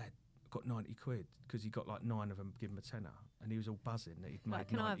 "Oh, Dad, I've got 90 quid," because he got like 9 of them, give him a tenner. And he was all buzzing that he'd made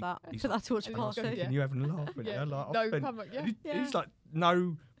Can 90. I have that? He's Put that towards and I was party. thinking, you having a laugh? Yeah. Like, No, spent, come on, He's like,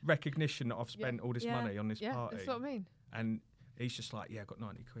 no recognition that I've spent all this Yeah. money on this Yeah, party. that's what I mean. And he's just like, yeah, I got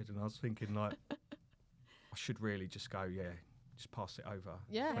 90 quid. And I was thinking, like, I should really just go, just pass it over.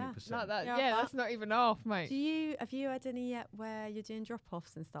 Yeah, 20%. like that. Yeah, Yeah, but- that's not even half, mate. Have you had any yet where you're doing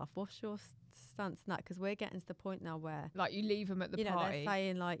drop-offs and stuff? What's your stance on that? Because we're getting to the point now where Like you leave them at the they're party.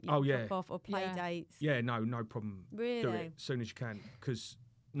 saying like you drop off or play dates. Yeah, no problem. Really? Do it as soon as you can. Because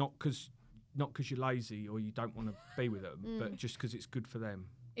not because you're lazy or you don't want to be with them, but just because it's good for them.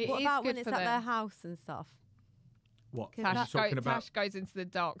 It What is about good when it's for at them. their house and stuff? What? Tash Are you Tash, talking about? Tash goes into the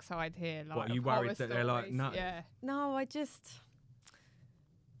dark side here. Like, What, are you of horror worried that they're like, stories. no? Yeah. No, I just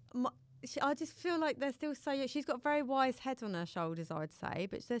feel like they're still so young. She's got a very wise head on her shoulders, I would say,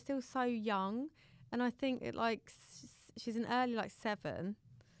 but they're still so young. And I think she's an early 7.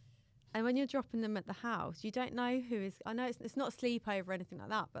 And when you're dropping them at the house, you don't know who is. I know it's not a sleepover or anything like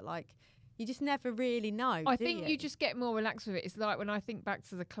that, but you just never really know. I think you just get more relaxed with it. It's like when I think back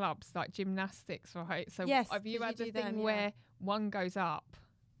to the clubs, like gymnastics, right? So Yes, have you 'cause had you a do thing them, yeah. where one goes up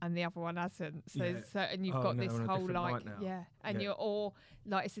and the other one hasn't? So, and you've got this on a whole different night now. and you're all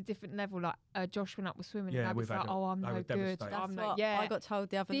like, it's a different level. Like Josh went up with swimming, Yeah, and we've Abby's like, had oh, I'm they no were good. devastated. I'm That's no, what I got told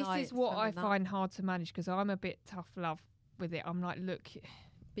the other night. This is what I swimming that. find hard to manage because I'm a bit tough love with it. I'm like, look,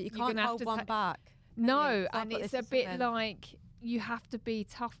 But you you're can't gonna have hold to one back. no, I've and got it's this a bit swimming. like you have to be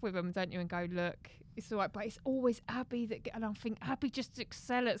tough with them, don't you? And go, look, it's all right. But it's always Abby and I think Abby just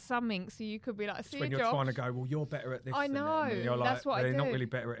excel at something. So you could be like, It's when you're trying to go, well, you're better at this. I than them, know, and you're like, that's what I they're not do. really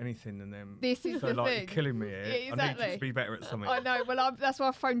better at anything than them. This is so the like, thing. you're killing me here. Yeah, I need exactly. to be better at something. I know. Well, that's why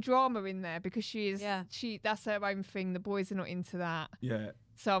I've thrown drama in there because she is. Yeah. That's her own thing. The boys are not into that. Yeah.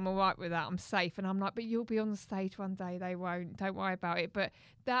 So I'm all right with that. I'm safe. And I'm like, but you'll be on the stage one day. They won't. Don't worry about it. But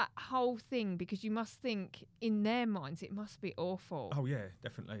that whole thing, because you must think in their minds, it must be awful. Oh, yeah,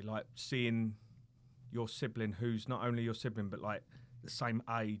 definitely. Like seeing your sibling who's not only your sibling, but like the same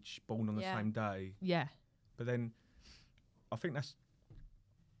age, born on the same day. Yeah. But then I think that's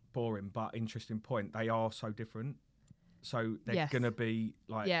boring, but interesting point. They are so different. So they're going to be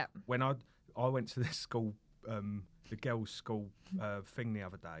like, when I went to this school, the girls' school thing the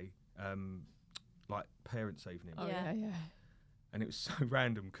other day, like parents' evening. Oh, yeah. And it was so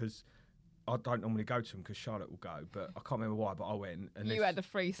random because I don't normally go to them because Charlotte will go, but I can't remember why, but I went. And You had a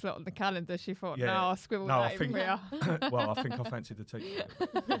free slot on the calendar. She thought, Yeah. no, I'll scribble that in for you. Well, I think I fancied the teacher.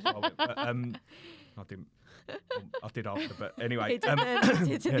 That's why I went. But, I didn't. I did after, but anyway. He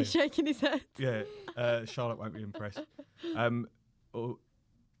didn't. yeah. He's shaking his head. Yeah, Charlotte won't be impressed. And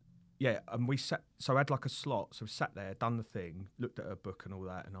we sat. So I had like a slot. So we sat there, done the thing, looked at her book and all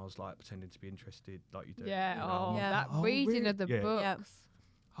that, and I was like pretending to be interested, like you do. Yeah. you know? That Oh, reading really? of the Yeah. books. Yeah.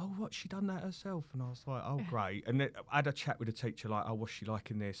 Oh, what, she done that herself? And I was like, oh, great. And then I had a chat with the teacher, like, oh, what's she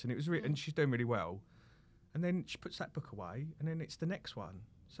liking this? And it was, and she's doing really well. And then she puts that book away, and then it's the next one.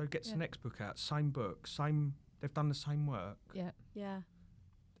 So gets the next book out, same book, same. They've done the same work, Yeah.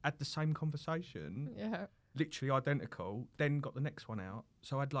 had the same conversation, Yeah. literally identical. Then got the next one out.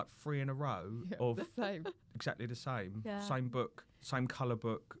 So I had like 3 in a row of the same. exactly the same, Yeah. same book, same colour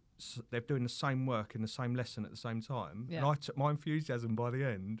book. They're doing the same work in the same lesson at the same time. Yeah. And I took my enthusiasm by the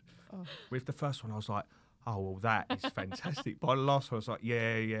end. Oh. With the first one, I was like, oh, well, that is fantastic. By the last one, I was like,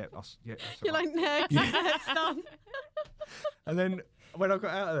 yeah. That's You're all right. like, next. It's done. And then when I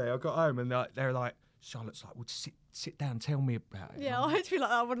got out of there, I got home and they're like, Charlotte's like, well, sit down, tell me about it. Yeah, I feel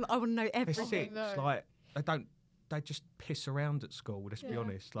like I want to know They're everything. 6, No. like, they just piss around at school, let's be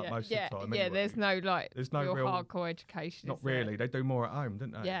honest, like most of the time. Yeah, anyway. there's no There's no real real hardcore education. Not is there? really. They do more at home,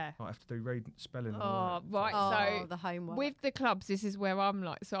 don't they? Yeah. Like have to do reading, spelling. and all Oh, that. right. Oh, So the homework. with the clubs, this is where I'm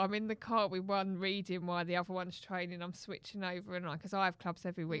like. So I'm in the car with one reading while the other one's training. I'm switching over and because I have clubs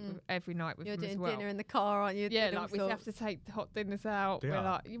every week, every night with You're them as doing well. dinner in the car, aren't you? Yeah, Doing all like we have to sorts. take the hot dinners out. Do We're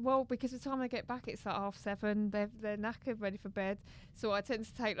ya? like, well, because by the time they get back, it's like 7:30. They're knackered, ready for bed. So I tend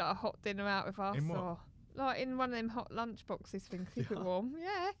to take like a hot dinner out with us, In what? or like in one of them hot lunch boxes things, keep it warm.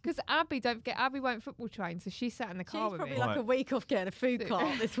 Yeah, because Abby won't football train, so she sat in the car She's with probably me. like a week off getting a food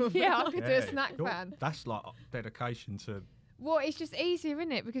cart. This woman. Yeah, I could do a Yeah, snack van. That's like dedication to. Well, it's just easier,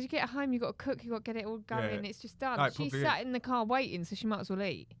 isn't it? Because you get home, you've got to cook, you've got to get it all going, Yeah. it's just done. No, it She probably sat is. in the car waiting, so she might as well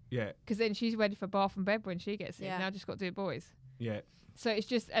eat. Yeah, Because then she's ready for bath and bed when she gets in. Yeah. Now I just got to do boys. Yeah. So it's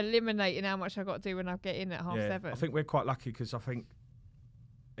just eliminating how much I got to do when I get in at 7:30. I think we're quite lucky because I think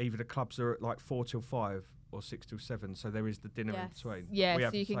either the clubs are at like 4 till 5 or 6 till 7, so there is the dinner in between. Yeah, we so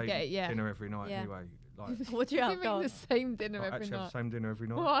have you can get it. Yeah. dinner every night anyway. Like, what do you have? The same dinner every actually night. have the same dinner every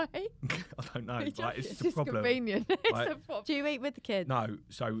night. Why? I don't know. Like, it's just a It's problem. convenient. Like, do you eat with the kids? No.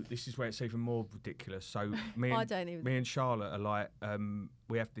 So this is where it's even more ridiculous. So me and Charlotte are like,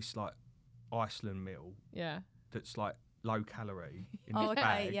 we have this like Iceland meal. Yeah. That's like low calorie in this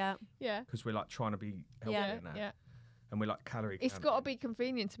bag. Yeah. Because we're like trying to be healthy in that. Yeah. And we're like calorie. It's got to be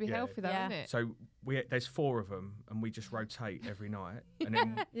convenient to be healthy, though, isn't it? So there's 4 of them, and we just rotate every night, and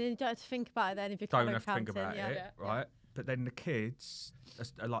then you don't have to think about it. Then if you don't have to think about it, right? But then the kids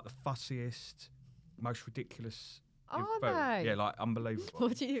are like the fussiest, most ridiculous. Are food. they? Yeah, like unbelievable.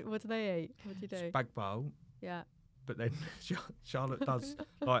 What do they eat? What do you do? Spag bowl. Yeah. But then Charlotte does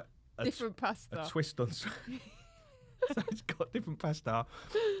like different pasta. A twist on. So it's got different pasta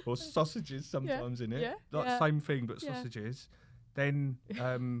or sausages sometimes in it. Like same thing but sausages. Then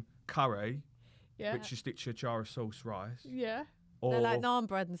curry, which is literally a jar of sauce rice. Yeah. Or they're like naan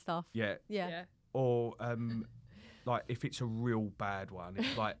bread and stuff. Yeah. Or like if it's a real bad one,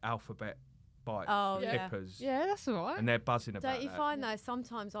 it's like alphabet bites, nippers. Yeah, that's all right. And they're buzzing about Don't you find though,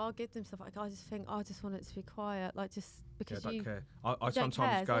 sometimes I'll give them stuff like, I just think, I just want it to be quiet. Like just because I don't care. I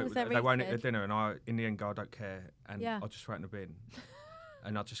sometimes go, they won't eat their dinner and I, in the end, go, I don't care. And I'll just throw it in the bin.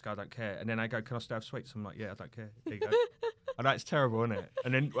 And I'll just go, I don't care. And then they go, can I still have sweets? I'm like, yeah, I don't care. There you go. I know it's terrible, isn't it?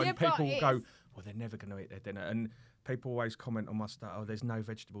 And then when people go, well, they're never going to eat their dinner. And people always comment on my stuff, oh, there's no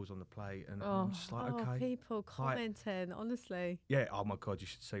vegetables on the plate. And I'm just like, okay. People commenting, honestly. Yeah, oh my God, you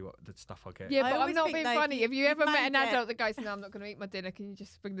should see what the stuff I get. Yeah, but I'm not being funny. Have you ever met an adult that goes, no, I'm not going to eat my dinner, can you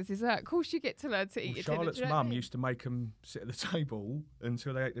just bring the dessert? Of course you get to learn to eat your dinner. Charlotte's mum used to make them sit at the table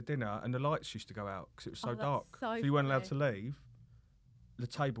until they ate the dinner and the lights used to go out because it was so dark. So you weren't allowed to leave the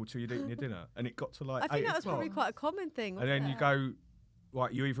table till you'd eaten your dinner. And it got to like 8 o'clock. I think that was probably quite a common thing. And then you go,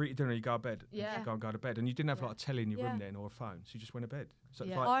 right, you either eat your dinner or you go to bed. Yeah. You go to bed. And you didn't have like a telly in your room then or a phone. So you just went to bed. So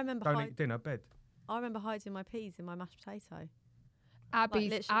it's like, I remember don't eat dinner, bed. I remember hiding my peas in my mashed potato.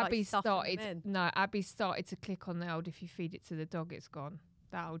 Abby started to click on the old, if you feed it to the dog, it's gone.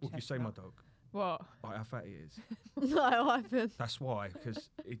 That old If you see my dog. What? Like how fat he is. No, I haven't. That's why, because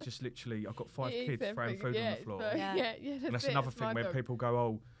it just literally, I've got 5 kids throwing food on the floor. And that's another thing when people go,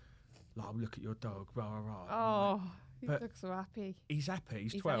 oh, like, look at your dog, rah, rah, rah. Oh, he looks so happy. He's happy,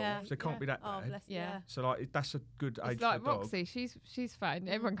 he's 12, so it can't be that bad. So, like, that's a good age for a dog. Like Roxy, she's fine.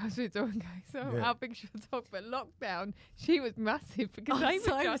 Everyone comes through the door and goes, how big's your dog? But lockdown, she was massive because they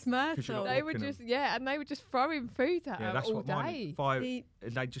were just throwing food at her all day. 5,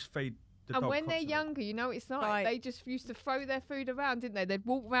 they just feed the dog. And when constantly. they're younger, you know, it's like they just used to throw their food around, didn't they? They'd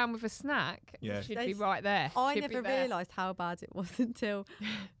walk around with a snack. Yeah. She'd be right there. I never realised how bad it was until...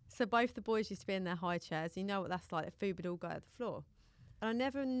 So both the boys used to be in their high chairs. You know what that's like. The food would all go to the floor. And I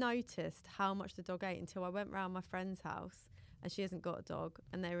never noticed how much the dog ate until I went round my friend's house and she hasn't got a dog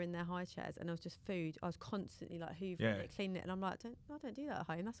and they were in their high chairs and it was just food. I was constantly like hoovering it, cleaning it. And I'm like, I don't do that at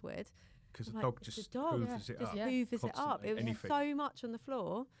home. That's weird. Because the dog just hoovers it up. Hoovers it up. It was so much on the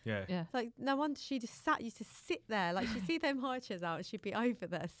floor. Yeah. Like, no wonder she just used to sit there. Like, she'd see them high chairs out and she'd be over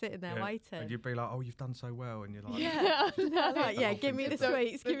there, sitting there waiting. And you'd be like, oh, you've done so well. And you're like, give me the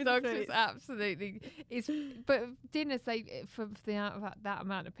sweets. Give me the sweets. Absolutely. But dinners, for that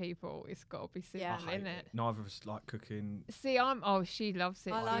amount of people, it's got to be simple, isn't it? Neither of us like cooking. See, she loves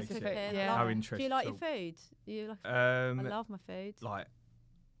it. I like cooking. No interest. Do you like your food? I love my food. Like,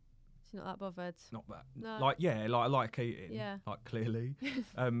 not that bothered. Not that. No. Like, I like eating. Yeah. Like, clearly.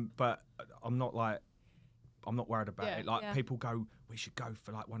 But I'm not worried about it. Like, people go, we should go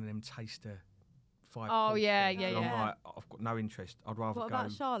for like one of them taster 5. Oh, yeah. I'm like, I've got no interest. I'd rather go. What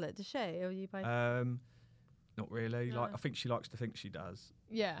about Charlotte? Does she? Or are you both? Not really. No. Like, I think she likes to think she does.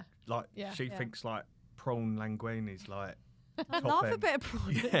 Yeah. Like, she thinks like prawn linguini's like. I love a bit of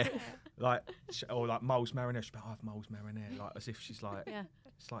prawn. Yeah. Like, or like moles marinara. She'll be, I have moles marinara. Like, as if she's like.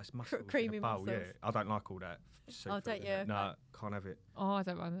 It's like muscles creamy in a bowl, mussels. I don't like all that. Don't you? No, can't have it. Oh, I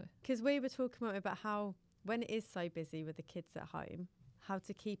don't mind it. Because we were talking about how when it is so busy with the kids at home, how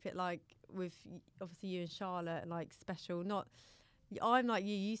to keep it like with obviously you and Charlotte like special. Not, I'm like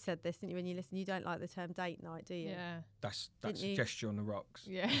you. You said this, didn't you? When you listen, you don't like the term date night, do you? Yeah. That's a gesture on the rocks.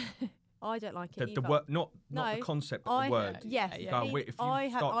 Yeah. I don't like it either. The word, not the concept, but the word. Yes. If you I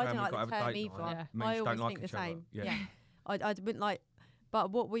start don't like the term either. I always think the same. Yeah. I wouldn't like.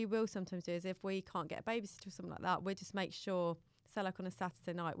 But what we will sometimes do is if we can't get a babysitter or something like that, we'll just make sure, so like on a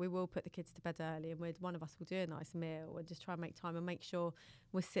Saturday night, we will put the kids to bed early and one of us will do a nice meal and just try and make time and make sure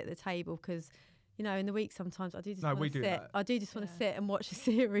we'll sit at the table because you know, in the week sometimes I do just want to sit. That. I do just want to sit and watch a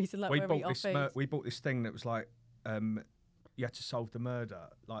series and like we bought this thing that was like you had to solve the murder,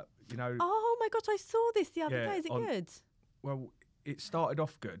 like, you know. Oh my gosh, I saw this the other day. Is it good? Well, it started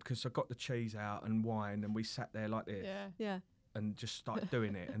off good because I got the cheese out and wine, and we sat there like this, and just started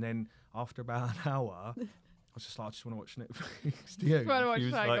doing it. And then after about an hour, I was just like, I just want to watch Netflix. She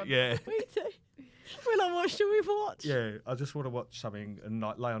was like, yeah. Me too. We're like, what should we watch? Yeah, I just want to watch something and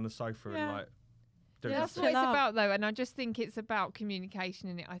like lay on the sofa and like. That's what it's about, though, and I just think it's about communication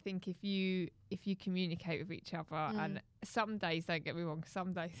in it. I think if you communicate with each other, and some days, don't get me wrong,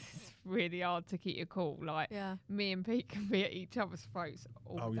 some days it's really hard to keep your cool. Like me and Pete can be at each other's throats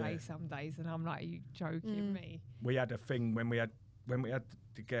all day some days, and I'm like, are you joking me? We had a thing when we had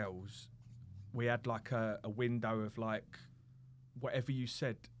the girls, we had like a window of like whatever you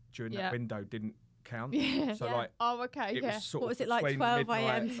said during that window didn't count. So like, it was sort what of was it, like 12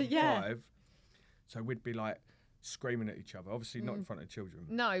 a.m. to 5? So we'd be like screaming at each other, obviously not in front of children.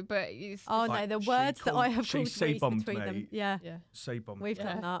 No, but it's like, no, the words that I have called C-bombed between me. them. C-bombed. We've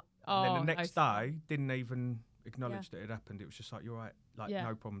done that. And then the next day, didn't even acknowledge that it happened. It was just like, you're right, like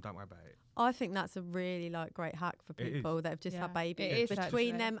no problem, don't worry about it. I think that's a really like great hack for people that have just had babies.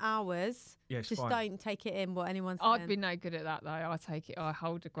 Between them hours, just don't take it in what anyone's saying. I'd be no good at that though. I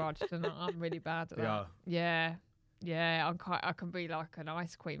hold a grudge, and I'm really bad at that. Yeah, I can be like an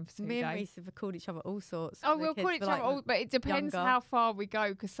ice queen for 2 days. Me and Reese have called each other all sorts. Oh, we'll call each other all, but it depends how far we go,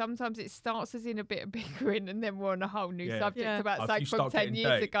 because sometimes it starts as in a bit of bickering and then we're on a whole new subject about something from 10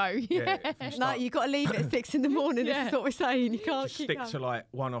 years ago. No, you've got to leave it at 6 in the morning. This is what we're saying. You can't just stick to like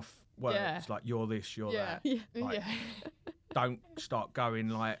one-off words, like you're this, you're that. Like, don't start going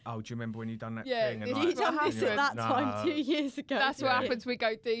like, oh, do you remember when you done that thing? And you done this at that time 2 years ago. That's what happens. We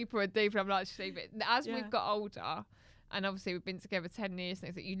go deeper and deeper. I'm like, just leave it. As we've got older, and obviously we've been together 10 years,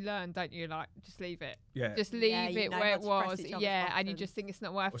 things that you learn, don't you? Like, just leave it. Just leave it where it was. And you just think it's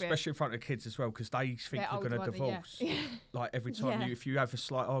not worth it. Especially in front of kids as well, because they think you're going to divorce. Like every time if you have a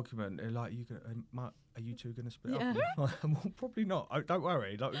slight argument, they're like, are you two going to split up? Well, probably not. Don't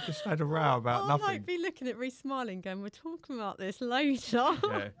worry. Like, we just had a row about nothing. I might be looking at Reese smiling, going, we're talking about this later.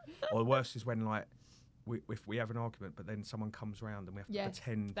 Or the worst is when like, if we have an argument, but then someone comes around and we have to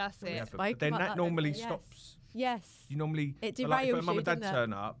pretend. That's it. But then that normally stops. Yes. You normally, it derails like, if mum and dad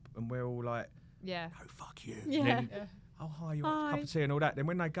turn up and we're all like, no, fuck you. And then, oh, hi, you want a cup of tea and all that. Then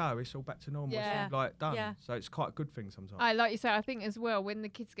when they go, it's all back to normal. It's all, like, done. So it's quite a good thing sometimes. Like you say, I think as well, when the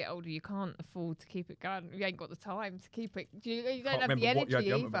kids get older, you can't afford to keep it going. You ain't got the time to keep it. You don't have the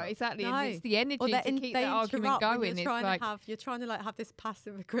energy either. Exactly. No. It's the energy to keep the argument going. You're trying to like have this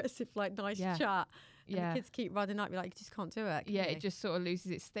passive aggressive, like nice chat. And the kids keep running up. You're like, you just can't do it. It just sort of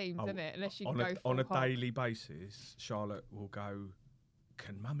loses its steam, doesn't it? Unless you go on a daily basis. Charlotte will go,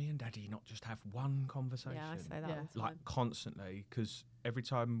 can mummy and daddy not just have one conversation? Yeah, I say that like constantly, because every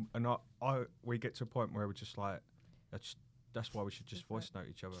time, and we get to a point where we're just like, that's why we should just voice note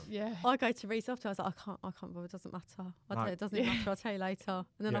each other. I go to Reese after. I was like, I can't bother. It doesn't matter. It doesn't matter. I'll tell you later.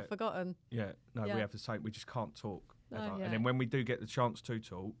 And then I've forgotten. We have the same. We just can't talk. And then when we do get the chance to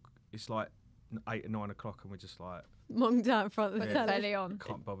talk, it's like 8 or 9 o'clock, and we're just like monged out in front of the telly on.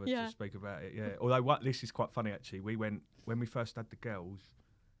 Can't bother to speak about it. Although this is quite funny actually. We went when we first had the girls.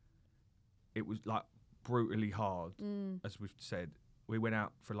 It was like brutally hard, as we've said. We went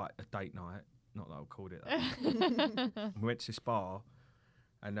out for like a date night. Not that I called it that. We went to this bar,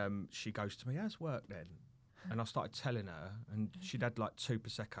 and she goes to me, "How's work then?" And I started telling her, and she'd had like 2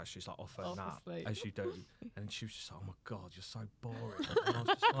 Prosecco. She's like off her nut, as you do. And she was just like, "Oh my God, you're so boring." And I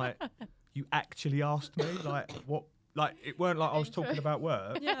was just like, "You actually asked me? Like, what? Like, it weren't like I was talking about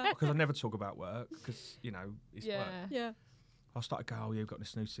work, because I never talk about work, because, you know, it's work." Yeah. I started going, "Oh, yeah, we've got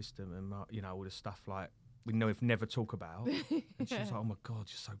this new system," and, you know, all this stuff like we never talk about. And she was like, "Oh my God,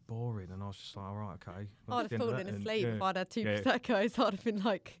 you're so boring." And I was just like, "All right, okay." I'd have fallen asleep if I'd had 2 Proseccos. I'd have been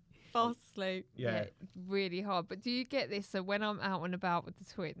like, fast asleep. Really hard. But do you get this? So when I'm out and about with the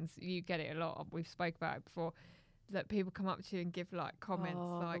twins, you get it a lot. We've spoke about it before, that people come up to you and give like comments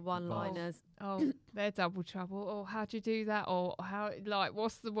like one-liners. Oh, they're double trouble. Or how'd you do that? Or how, like,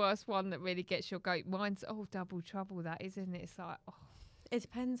 what's the worst one that really gets your goat? Mine's double trouble. That isn't it? It's like, It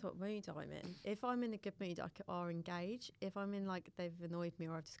depends what mood I'm in. If I'm in a good mood, I'll engage. If I'm in like they've annoyed me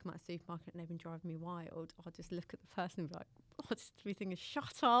or I've just come out of the supermarket and they've been driving me wild, I'll just look at the person and be like, I'll just be thinking,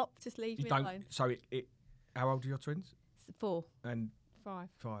 shut up, just leave me alone. So how old are your twins? 4 and 5.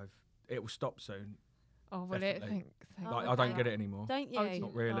 It will stop soon. Oh, well, I don't get it anymore. Don't you?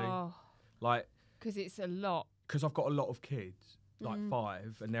 Not really. Like, because it's a lot. Because I've got a lot of kids, like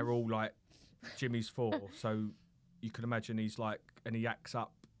 5, and they're all like, Jimmy's 4, so you can imagine he's like, and he acts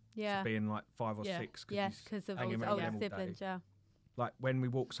up to being like 5 or 6. Because of older siblings, Like when we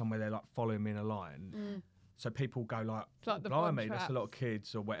walk somewhere, they're like following me in a line. So people go like blimey, that's a lot of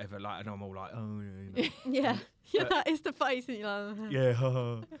kids or whatever. Like, and I'm all like, oh, that is the face, and you're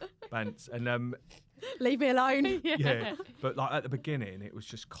like, bants. And leave me alone. But like at the beginning, it was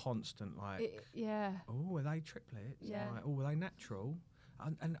just constant, like, oh, are they triplets? Like, oh, are they natural?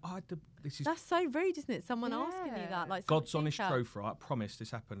 And I had that's so rude, isn't it? Someone asking you that, like God's honest truth, right? I promise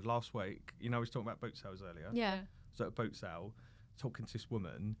this happened last week. You know, I was talking about boot sales earlier. Yeah. So at a boot sale, talking to this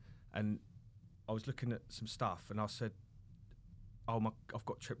woman, and I was looking at some stuff, and I said, "Oh, I've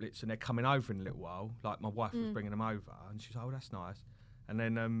got triplets, and they're coming over in a little while." Like my wife was bringing them over, and she's like, "Oh, that's nice." And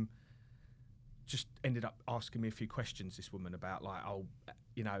then just ended up asking me a few questions. This woman about like, oh,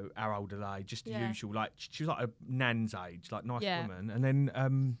 you know, how old are they? Just the usual. Like she was like a nan's age, like nice woman. And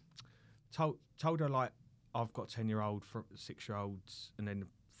then told her like, I've got 10-year-old, 6-year-olds, and then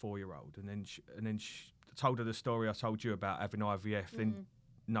 4-year-old, and then she told her the story I told you about having IVF, then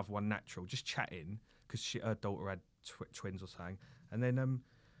another one natural, just chatting because her daughter had twins or something. And then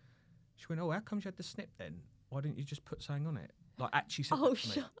she went, "Oh, how come you had the snip then? Why didn't you just put something on it?" Like actually said that to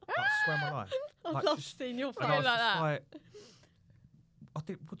me. Like, I swear my life. I love seeing your face like that. Like,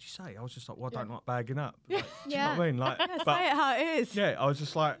 what'd you say? I was just like, well, I don't like bagging up. Like, do you know what I mean? Like, but, say it how it is. Yeah, I was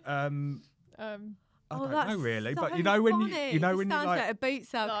just like, I don't know really, so but you know when funny. you know when you like at a boot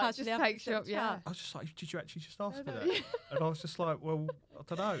sale, like, just takes you up, I was just like, did you actually just ask me that? And I was just like, well,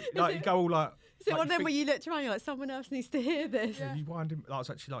 I don't know. Like you go all like. Is it one of them where you looked around, you're like, someone else needs to hear this? Yeah. You winding. I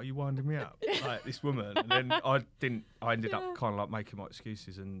was actually like, you winding me up, like this woman. And then I ended up kind of like making my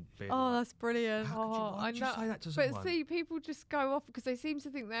excuses and being. Oh, like, that's brilliant. Why did you say that to someone? But see, people just go off because they seem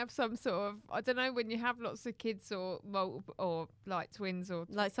to think they have some sort of, I don't know, when you have lots of kids or like twins or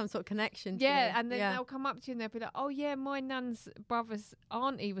like some sort of connection. Yeah, and then they'll come up to you and they'll be like, "Oh yeah, my nan's brother's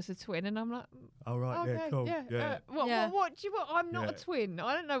auntie was a twin," and I'm like, "Oh right, okay, yeah, cool, yeah." What do you want? I'm not a twin.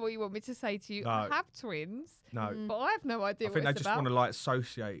 I don't know what you want me to say to you. No. I have twins. No, but I have no idea. I think they just want to like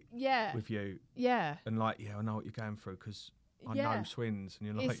associate with you. Yeah, and like, I know what you're going through because I know twins, and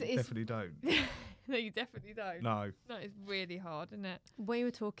you're like, you definitely don't. No, you definitely don't. No, it's really hard, isn't it? We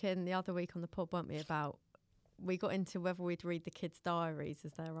were talking the other week on the pod, weren't we, about we got into whether we'd read the kids' diaries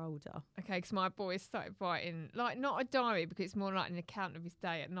as they're older. Okay, because my boys started writing, like, not a diary because it's more like an account of his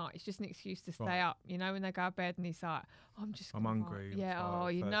day at night. It's just an excuse to stay up, you know, when they go to bed and he's like, I'm hungry. Yeah,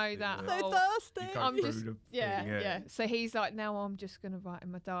 you know that. So thirsty. I'm just, yeah. So he's like, now I'm just going to write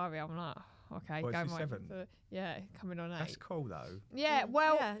in my diary. I'm like, okay, well, go he's 7. Yeah, coming on 8. That's cool, though. Yeah,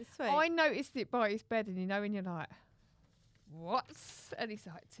 well, sweet. I noticed it by his bed and, you know, when you're like, what? And he's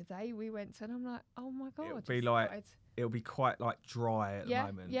like, today we went to, and I'm like, oh my God. It'll be quite like dry at the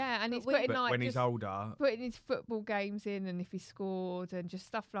moment. Yeah, and he's putting like when he's older, putting his football games in, and if he scored and just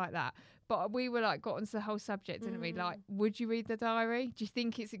stuff like that. But we were like got onto the whole subject, didn't we? Like, would you read the diary? Do you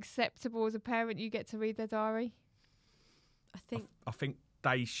think it's acceptable as a parent you get to read their diary? I think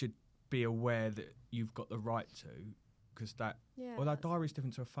they should be aware that you've got the right to, because that. Yeah. Well, that diary's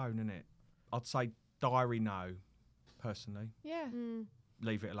different to a phone, isn't it? I'd say diary no, personally. Yeah.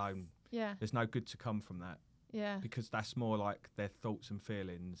 Leave it alone. Yeah. There's no good to come from that. Yeah. Because that's more like their thoughts and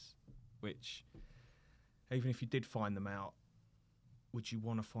feelings, which, even if you did find them out, would you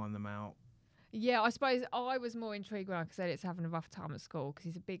want to find them out? Yeah, I suppose I was more intrigued when I said it's having a rough time at school because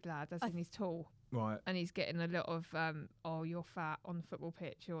he's a big lad, and he's tall. Right. And he's getting a lot of, you're fat on the football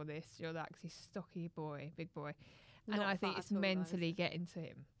pitch, you're this, you're that, because he's a stocky boy, big boy. And I think it's mentally getting to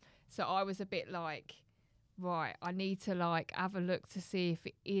him. So I was a bit like, right, I need to like have a look to see if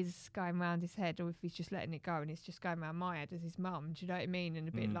it is going round his head or if he's just letting it go and it's just going round my head as his mum. Do you know what I mean? And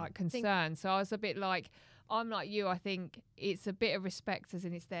a bit like concerned. So I was a bit like, I'm like you. I think it's a bit of respect as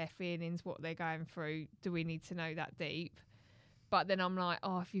in it's their feelings, what they're going through. Do we need to know that deep? But then I'm like,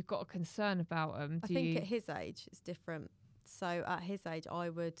 if you've got a concern about them, I think at his age it's different. So at his age, I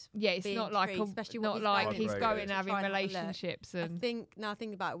would. Yeah, it's not like he's going having relationships. And I think now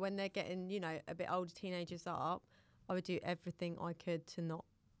thinking about it, when they're getting, a bit older, teenagers up, I would do everything I could to not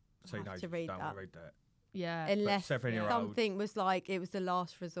have to read that. Yeah, unless something was like it was the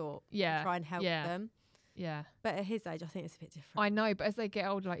last resort. Yeah, to try and help them. Yeah, but at his age, I think it's a bit different. I know, but as they get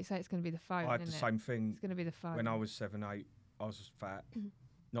older, like you say, it's going to be the phone. I had the same thing. It's going to be the phone. When I was 7, 8, I was fat.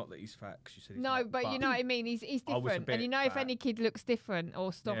 Not that he's fat, because you said he's no, fat, but you know what I mean. He's different, and you know if any kid looks different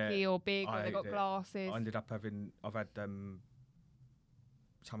or stocky or big or they've got glasses. I ended up I've had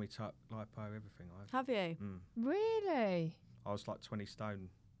tummy tuck, lipo, everything. Have you? Really? I was like 20 stone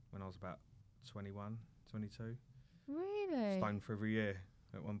when I was about 21, 22. Really? Stone for every year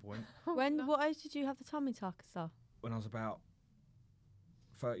at one point. What age did you have the tummy tuck and stuff? When I was about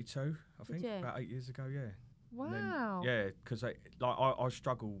 32, I think, about 8 years ago. Yeah. Wow. Then, yeah, because I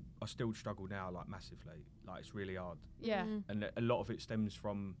struggle. I still struggle now, like massively. Like it's really hard. Yeah. And a lot of it stems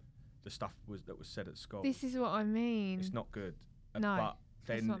from the stuff that was said at school. This is what I mean. It's not good. No. But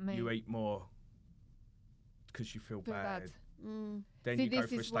then you mean. eat more because you feel bad. Then See, you go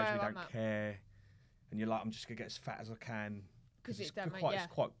for a stage where you I'm don't care, and you're like, I'm just gonna get as fat as I can because it's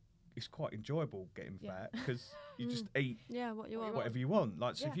quite enjoyable getting fat because you just eat whatever you want.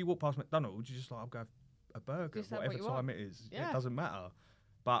 Like, so if you walk past McDonald's, you're just like, I'll go have a burger, just whatever time it is. Yeah. It doesn't matter.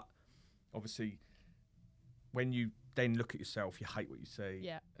 But obviously, when you then look at yourself, you hate what you see,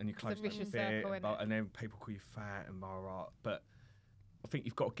 and you're close to a bit, and then people call you fat and blah, blah, blah. But I think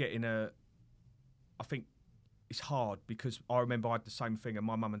you've got to get in I think it's hard because I remember I had the same thing, and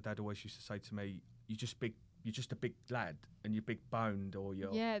my mum and dad always used to say to me, you're just a big lad, and you're big boned, or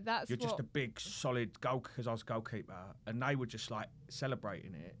you're just a big solid goal, because I was goalkeeper, and they were just like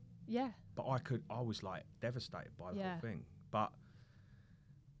celebrating it. Yeah. But I was like devastated by the whole thing. But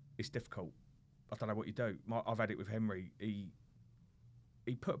it's difficult. I don't know what you do. I've had it with Henry.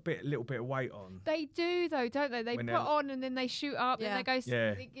 He put a little bit of weight on. They do though, don't they? They put on and then they shoot up and they go.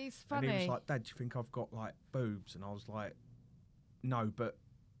 Yeah. It's funny. And he was like, "Dad, do you think I've got like boobs?" And I was like, "No, but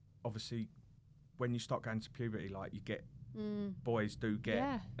obviously, when you start going to puberty, like you get." Boys do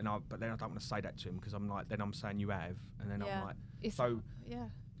get, but then I don't want to say that to him because I'm like, then I'm saying you have, and then I'm like,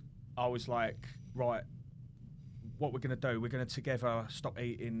 I was like, right, what we're gonna do? We're gonna together stop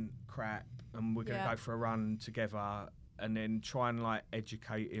eating crap, and we're gonna go for a run together, and then try and like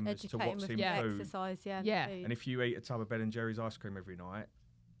educate him as to what's in food. Exercise, And if you eat a tub of Ben and Jerry's ice cream every night,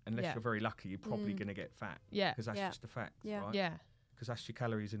 unless you're very lucky, you're probably gonna get fat. Yeah, because that's just a fact, right? Yeah. Because that's your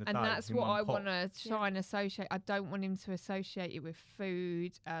calories in a day. And that's what I want to try and associate. I don't want him to associate it with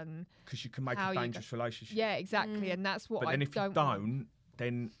food and because you can make a dangerous relationship. Yeah, exactly. And that's what I don't. But then if you don't,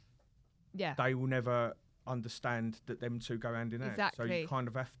 then they will never understand that them two go hand in hand. Exactly. So you kind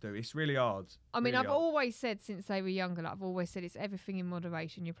of have to. It's really hard. I mean, I've always said since they were younger, like I've always said it's everything in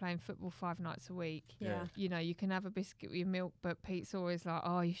moderation. You're playing football 5 nights a week. Yeah. You know, you can have a biscuit with your milk, but Pete's always like,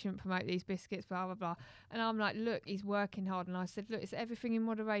 oh, you shouldn't promote these biscuits, blah, blah, blah. And I'm like, look, he's working hard. And I said, look, it's everything in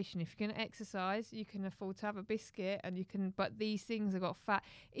moderation. If you're going to exercise, you can afford to have a biscuit and you can, but these things have got fat.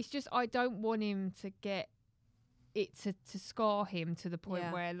 It's just, I don't want him to get it to scar him to the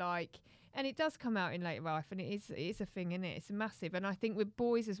point where like, and it does come out in later life, and it is a thing, isn't it? It's massive. And I think with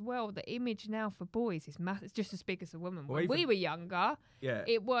boys as well, the image now for boys is massive. It's just as big as a woman. When we were younger,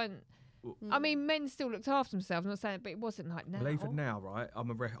 it weren't. I mean, men still looked after themselves. I'm not saying, but it wasn't like now. Well, even now, right?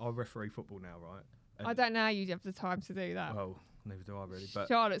 I referee football now, right? And I don't know how you have the time to do that. Well, neither do I really. But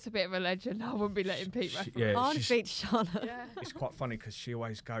Charlotte's a bit of a legend. I wouldn't be letting Pete referee. I want to speak to Charlotte. Yeah. It's quite funny because she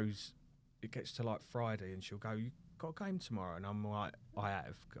always goes. It gets to like Friday, and she'll go, "You got a game tomorrow?" And I'm like, "I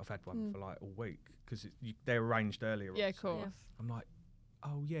have. I've had one for like all week because they're arranged earlier." Yeah, of course. Yeah. I'm like,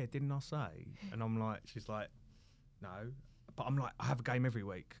 "Oh yeah, didn't I say?" And I'm like, she's like, "No," but I'm like, "I have a game every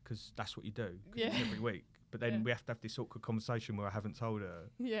week because that's what you do. It's every week." But then we have to have this awkward conversation where I haven't told her.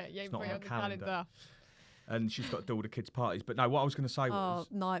 Yeah, it's not on the calendar. And she's got to do all the kids' parties. But no, what I was going to say was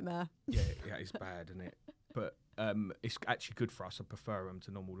nightmare. Yeah, it's bad, isn't it? But it's actually good for us. I prefer them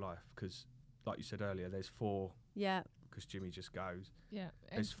to normal life because, like you said earlier, there's 4. Yeah. Because Jimmy just goes. Yeah.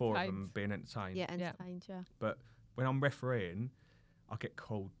 There's 4 of them being entertained. Yeah, entertained. Yeah. But when I'm refereeing, I get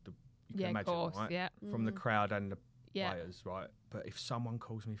called. You can imagine, of course, right? Yeah. From the crowd and the players, right? But if someone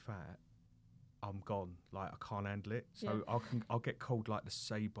calls me fat, I'm gone. Like I can't handle it. So I'll get called like the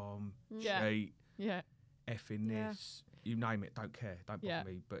C-bomb, cheat, effing this, you name it. Don't care. Don't bother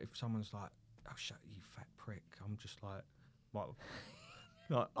me. But if someone's like, "Oh, shut you fat prick," I'm just like, well.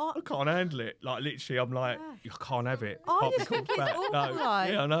 Like, I can't handle it. Like literally, I'm like, you can't have it. I just think it's awful.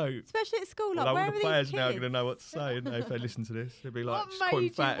 Like, I know. Especially at school. Like, all where the players now are going to know what to say, and if they listen to this, they'll be like, "Just call him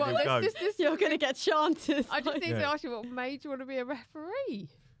fat," and he'll go. You're going to get chanted. I just need to ask you, what made you want to be a referee?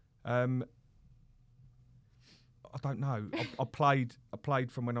 I don't know. I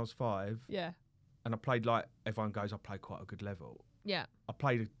played from when I was 5. Yeah. And I played like everyone goes. I played quite a good level. Yeah. I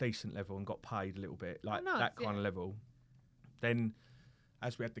played a decent level and got paid a little bit, like that kind of level. Then,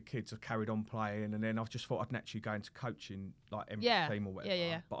 as we had the kids, I carried on playing, and then I just thought I'd naturally go into coaching, like every team or whatever.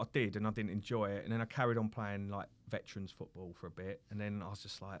 Yeah. But I did, and I didn't enjoy it. And then I carried on playing like veterans football for a bit, and then I was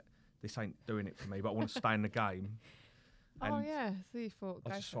just like, this ain't doing it for me. But I want to stay in the game. And so you thought.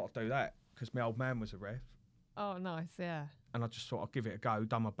 I just thought I'd do that because my old man was a ref. Oh, nice, yeah. And I just thought I'd give it a go,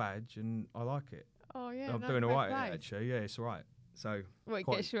 done my badge, and I like it. Oh yeah, I'm doing all right at it, actually. Yeah, it's all right. So it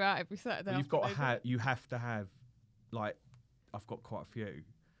gets you out every Saturday. You've got to you have to have, like, I've got quite a few,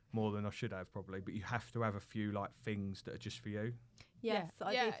 more than I should have probably, but you have to have a few like things that are just for you. Yes,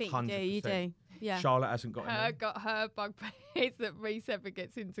 I do think 100%. You do. Yeah. Charlotte hasn't got any. Got her bugbears that Reese ever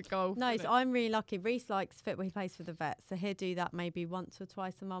gets into golf. No, so I'm really lucky. Reese likes football. He plays for the Vets, so he'll do that maybe once or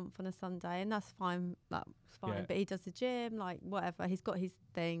twice a month on a Sunday, and that's fine. That's fine. Yeah. But he does the gym, like whatever. He's got his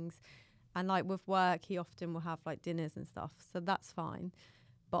things, and like with work, he often will have like dinners and stuff. So that's fine.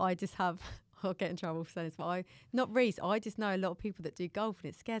 But I just have. I'll get in trouble for saying this, but not Reese. I just know a lot of people that do golf,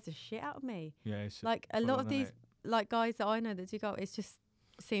 and it scares the shit out of me. Yeah, it's like a lot of these like guys that I know that do golf. It just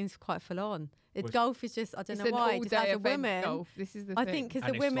seems quite full on. Golf is just, I don't know why. Just as a woman, golf. This is the thing. I think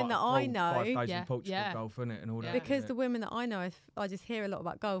because the women that I know, 5 days in Portugal golf, isn't it, and all that. Because the women that I know, I just hear a lot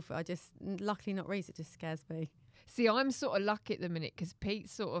about golf. Luckily not Reese. It just scares me. See, I'm sort of lucky at the minute because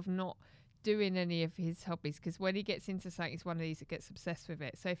Pete's sort of not doing any of his hobbies, because when he gets into something, he's one of these that gets obsessed with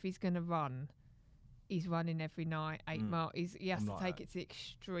it. So if he's going to run, he's running every night, 8 miles. He has to take it to the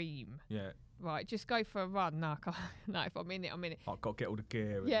extreme. Yeah. Right, just go for a run. No, if I'm in it, I'm in it. I've got to get all the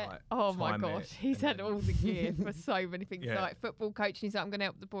gear. Yeah. And like, oh my gosh, he's had all the gear for so many things. Yeah. Like football coaching. He's like, I'm going to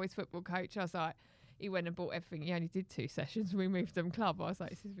help the boys football coach. I was like, he went and bought everything. He only did 2 sessions. We moved them club. I was like,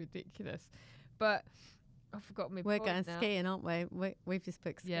 this is ridiculous. But I forgot my We're going skiing, aren't we? We've just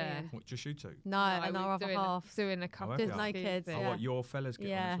booked skiing. Yeah. What, just you two? No, and our other half. Doing a couple. There's no kids. Oh, what, your fellas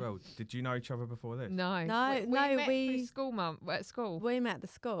get on as well? Did you know each other before this? No. We met through school, Mum. At school. We met at the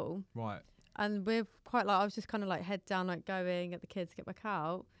school. Right. And we're quite like, I was just kind of like head down, like going at the kids, get back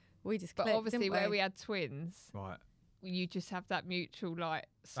out. We just clicked, obviously where we had twins, right? You just have that mutual like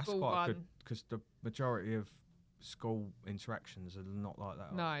school. That's quite good because the majority of school interactions are not like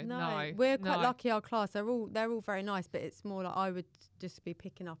that. No. We're quite lucky. Our class, they're all very nice, but it's more like I would just be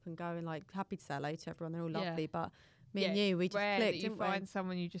picking up and going like happy to say hello to everyone. They're all lovely, but. Me and you, we just clicked, you find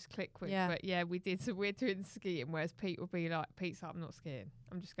someone you just click with. But we did. So we're doing skiing, whereas Pete will be like, Pete's like, I'm not skiing.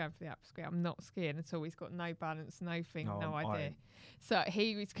 I'm just going for the upper ski. I'm not skiing at all. He's got no balance, no idea. So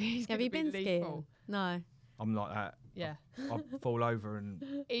he's have you been skiing? No. I'm like that. Yeah. I fall over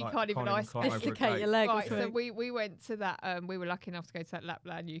and he can't even dislocate your leg. Right, so we went to that. We were lucky enough to go to that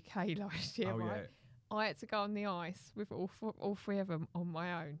Lapland UK last year. Right. Yeah. I had to go on the ice with all 3 of them on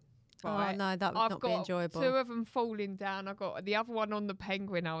my own. Right. Oh no, that would not be enjoyable. 2 of them falling down. I got the other one on the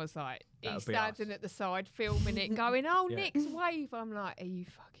penguin. I was like, he's standing at the side filming it, going, "Oh, Nick's wave." I'm like, "Are you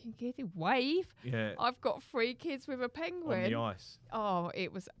fucking kidding? Wave?" Yeah. I've got 3 kids with a penguin on the ice. Oh,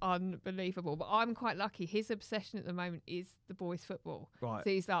 it was unbelievable. But I'm quite lucky. His obsession at the moment is the boys' football. Right. So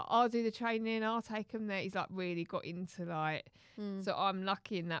he's like, "I'll do the training. I'll take him there." He's like really got into like. So I'm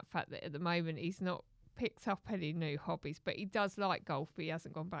lucky in that fact that at the moment he's not picked up any new hobbies, but he does like golf, but he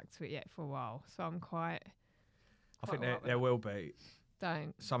hasn't gone back to it yet for a while. So I'm quite I think there will be.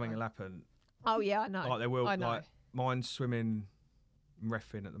 Something will happen. Oh yeah, I know. Like there will. Like mine's swimming,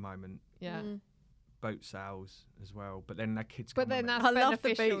 reffing at the moment. Yeah. Boat sales as well, but then their kids. But then that's I beneficial. Love the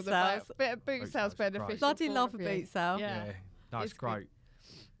boot sales. Bit of boot sales beneficial. Bloody love a boot sale. Yeah, that's great.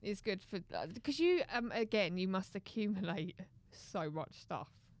 It's good for because you again you must accumulate so much stuff.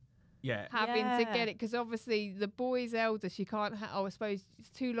 Yeah. Having to get it, because obviously the boy's eldest, you can't I suppose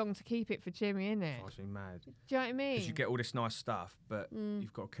it's too long to keep it for Jimmy, isn't it? Drives me mad. Do you know what I mean? Because you get all this nice stuff, but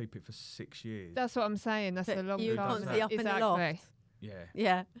you've got to keep it for 6 years. That's what I'm saying. That's a long time. You can't see up in the loft.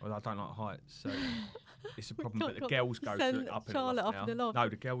 Yeah. Well, I don't like heights, so it's a problem. But the girls go up in the loft now. No,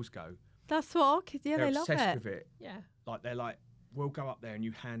 the girls go. That's what our kids, they love it. They're obsessed with it. Yeah. Like, they're like, we'll go up there and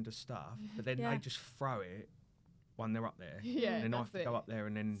you hand us stuff, but then they just throw it when they're up there. Yeah. And then I have to go up there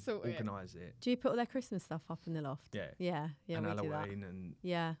and then organise it. Do you put all their Christmas stuff up in the loft? Yeah. Yeah, and we Halloween do that. and...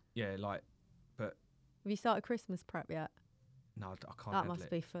 Yeah. Yeah, like, but... Have you started Christmas prep yet? No, I can't. That must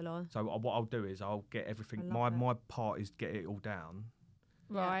be full on. So what I'll do is I'll get everything... My part is get it all down.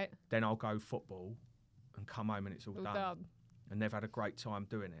 Right. Then I'll go football and come home and it's all done. And they've had a great time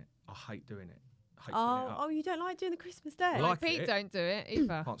doing it. I hate doing it. Oh, you don't like doing the Christmas day? Like Pete don't do it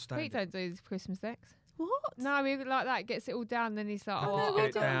either. Can't stand Pete don't do his Christmas decks. What? No, he like that. Gets it all down, then he's like, I'll get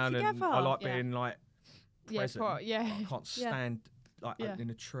it down, and I like being like present. Yeah. I can't stand like opening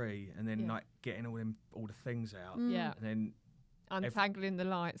a tree and then like getting all the things out. Yeah. And then untangling the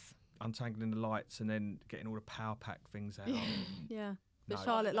lights. And then getting all the power pack things out. Yeah. But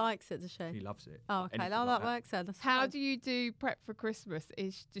Charlotte likes it, does she? She loves it. Oh, okay. Now that works then. How do you do prep for Christmas?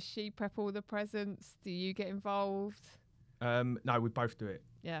 Does she prep all the presents? Do you get involved? No, we both do it.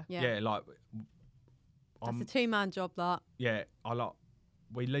 Yeah. Yeah, like... That's a 2-man job, that. Yeah,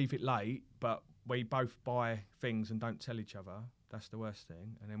 we leave it late, but we both buy things and don't tell each other. That's the worst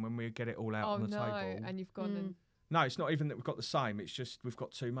thing. And then when we get it all out on the table... and you've gone and... No, it's not even that we've got the same. It's just we've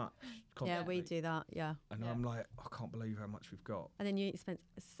got too much. Constantly. Yeah, we do that. Yeah. And I'm like, I can't believe how much we've got. And then you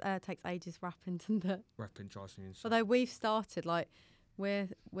takes ages wrapping, doesn't it? Wrapping drives me insane. Although we've started like we're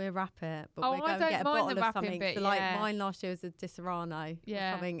wrap it, but we're going to get a bottle of something. Bit, so like mine last year was a Disaronno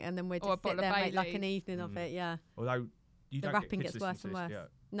or something, and then we're just sit there and make like an evening of it. Yeah. Although the don't wrapping gets worse and worse.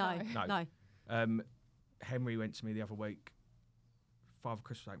 No. Henry went to me the other week. Father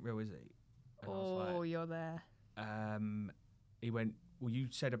Christmas ain't real, is he? And I was like, you're there. He went, well, you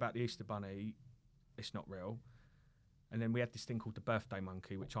said about the Easter Bunny, it's not real. And then we had this thing called the birthday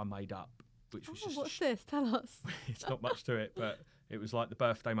monkey, which I made up, which was just... What's this? Tell us. It's not much to it, but it was like the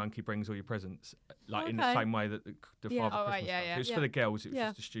birthday monkey brings all your presents, like in the same way that the Father Christmas stuff. It was for the girls, it was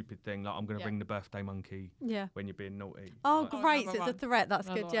just a stupid thing, like I'm going to bring the birthday monkey when you're being naughty. Oh, great, so it's a threat, that's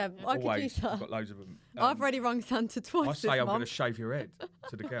good, I could use that. I've got loads of them. I've already rung Santa twice I say I'm going to shave your head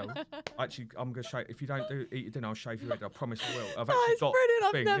to the girls. Actually, I'm going to shave, if you don't eat your dinner, I'll shave your head, I promise I will. I've actually got brilliant,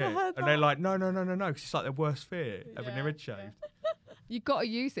 I've never heard that. And they're like, no, because it's like their worst fear, having their head shaved. You've got to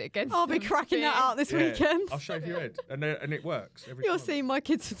use it against I'll be cracking that out this weekend. I'll shave your head. And it works every You're time. seeing my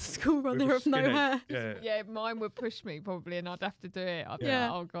kids at school run, there of no hair. Yeah, mine would push me probably and I'd have to do it. I'd be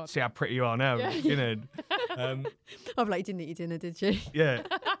like, oh God. See how pretty you are now, skinhead. I'm like, you didn't eat your dinner, did you? Yeah.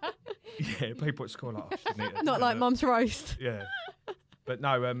 Yeah, people at school are like, I shouldn't eat it. Not like mum's roast. Yeah. But no,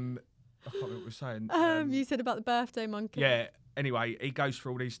 I can't remember what we were saying. You said about the birthday monkey. Yeah, anyway, he goes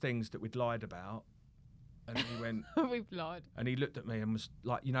through all these things that we'd lied about. And he went, we've lied. And he looked at me and was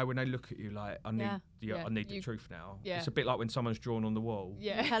like, you know, when they look at you like, I need the truth now. Yeah. It's a bit like when someone's drawn on the wall.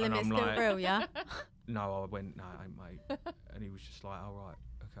 Yeah. Tell him it's still real, yeah? No, I went, no, it ain't, mate. And he was just like, all right,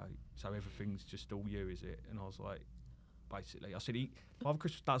 okay. So everything's just all you, is it? And I was like, basically, I said, Father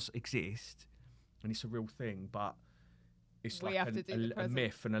Christmas does exist and it's a real thing, but it's like a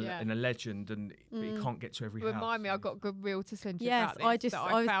myth and a legend, and but you can't get to every house. Remind me, I've got a good reel to send you. Yes, about this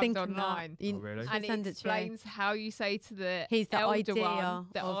I was found thinking online. Oh, really? And it explains how you say to the idea one,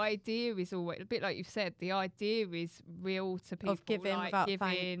 the idea is always a bit like you've said. The idea is real to people, of giving like without giving,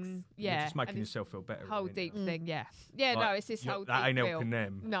 thanks. You're just making yourself feel better. Whole deep thing, yeah. Like, no, it's this whole that deep ain't feel. helping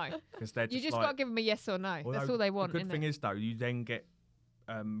them. No, because they're you just like, got to give them a yes or no. That's all they want. The good thing is though, you then get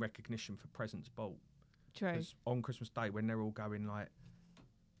recognition for presents bought. True. Because on Christmas Day, when they're all going like,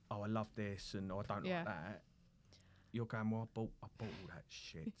 "Oh, I love this," and I don't like that, you're going, "Well, I bought all that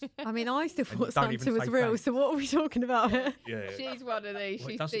shit." I mean, I still thought Santa was real. Thanks. So what are we talking about here? Yeah. She's one of these.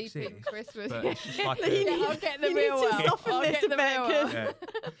 Well, she's deep in Christmas. But it's just like I'll get the real one. I'll get the real one.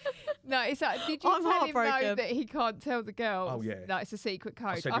 No, it's like, did you tell him though that he can't tell the girls? Oh yeah. That it's a secret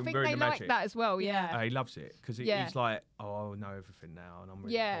code. I think they like that as well. Yeah. He loves it because he's like, "Oh, I know everything now," and I'm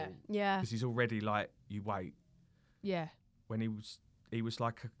really cool. Yeah. Because he's already like, you wait. Yeah. When he was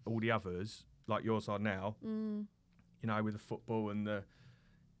like all the others, like yours are now. You know, with the football and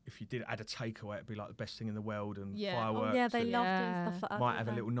if you did add a takeaway, it'd be like the best thing in the world and fireworks. Oh, yeah, they loved it and stuff like that. Might have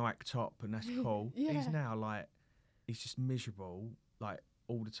a little Nike top and that's cool. Yeah. He's now like, he's just miserable, like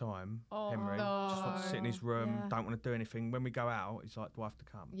all the time. Oh, Henry just wants to sit in his room, don't want to do anything. When we go out, he's like, "Do I have to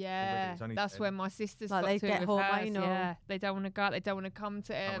come?" Yeah, that's when my sisters like got they to get hormonal. Yeah, they don't want to go out. They don't want to come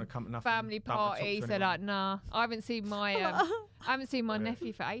to family parties. They're like, "Nah." I haven't seen my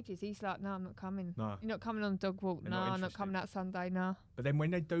nephew for ages. He's like, "No, I'm not coming. No. You're not coming on dog walk. No, I'm not coming out Sunday. No." But then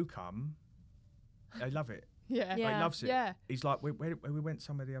when they do come, they love it. Yeah, he loves it. Yeah, he's like, we went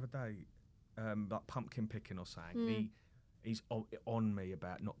somewhere the other day, like pumpkin picking or something. He's on me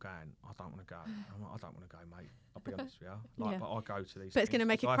about not going. I don't want to go. I'm like, I don't want to go, mate. I'll be honest with you. Like, but I'll go to these. But it's going to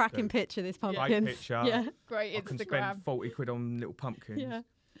make a cracking picture, this pumpkin. Great picture. Yeah. Great Instagram. I can spend 40 quid on little pumpkins. Yeah.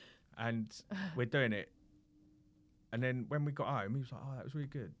 And we're doing it. And then when we got home, he was like, "Oh, that was really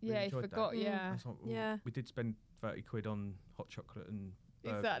good." Yeah, he forgot. That. Yeah. I was like, well, we did spend 30 quid on hot chocolate and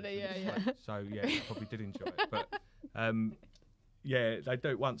burgers. Exactly. Yeah. So yeah, I probably did enjoy it. But yeah, they do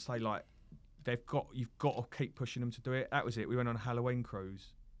it once. They like. You've got to keep pushing them to do it. That was it. We went on a Halloween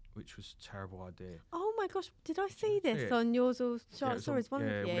cruise, which was a terrible idea. Oh my gosh, did I see this on yours or stories? One of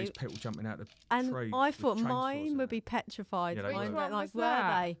you. Yeah, these people jumping out the and trees. I thought mine would be petrified. Yeah, mine were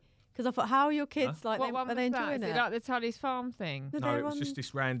they? Because I thought, how are your kids like? Are they enjoying it? Is it like the Tully's Farm thing? No, it was just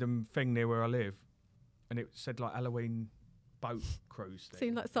this random thing near where I live, and it said like Halloween boat cruise thing.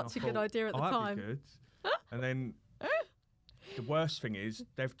 Seemed like such a good idea at the time. That'd be good. And then the worst thing is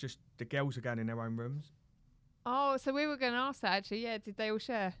the girls are going in their own rooms. Oh, so we were going to ask that actually. Yeah, did they all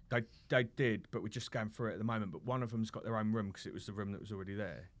share? They did, but we're just going through it at the moment. But one of them's got their own room because it was the room that was already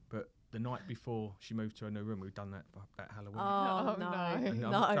there. But the night before she moved to her new room, we'd done that Halloween. Oh no! And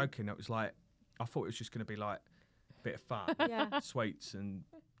I'm joking. It was like I thought it was just going to be like a bit of fun, sweets and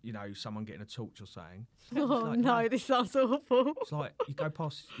you know, someone getting a torch or something. Oh like, no, this sounds awful. It's like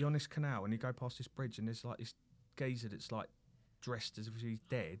you're on this canal and you go past this bridge and there's like this geezer that's like dressed as if he's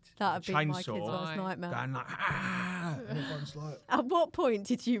dead. That'd be my kids' worst nightmare. Going like, and everyone's like. At what point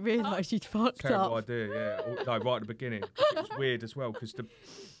did you realise you'd fucked terrible up? Terrible idea, yeah. No, right at the beginning. It was weird as well because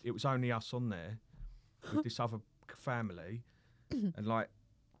it was only us on there with this other family, and like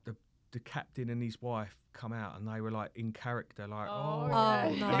the captain and his wife come out and they were like in character, like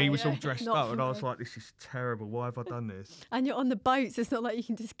no, and he was all dressed up, and I was like, this is terrible. Why have I done this? And you're on the boats. It's not like you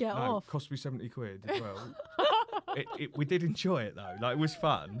can just get off. It cost me 70 quid as well. We did enjoy it though. Like it was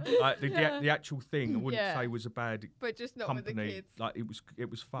fun. Like the actual thing, I wouldn't say was a bad but just not company. With the kids. Like it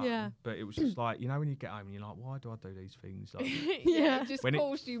was fun, but it was just like, you know, when you get home and you're like, why do I do these things? Like, it just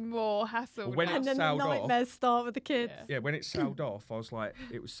caused you more hassle. When and then the nightmares start with the kids. Yeah, when it sailed off, I was like,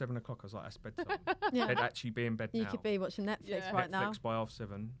 it was 7 o'clock. I was like, that's bedtime. I'd actually be in bed now. You could be watching Netflix right now. Netflix by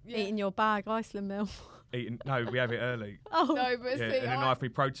 7:30. Eating your bag Iceland meal. No, we have it early. No, but see, and then I have my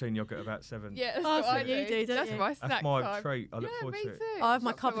protein yogurt about 7. Yeah, that's what I do. That's my snack That's my time. treat. I look forward to it. Too. I have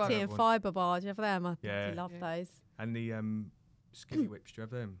my cup of tea and fibre bars. Do you have them? I love those. And the skinny whips. Do you have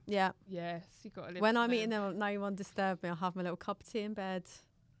them? Yeah. Yes, you got to live. When I'm eating them, no one disturb me. I'll have my little cup of tea in bed.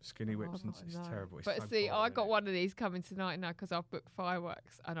 Skinny whips, and it's terrible. It's but so see, boring, I got one of these coming tonight now because I've booked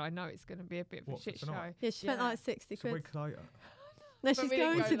fireworks and I know it's going to be a bit of a shit show. Yeah, she spent like 60 quid. A week later. No, she's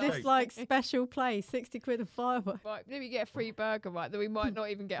going to this like special place, 60 quid of fireworks. Right, then we get a free burger, right, that we might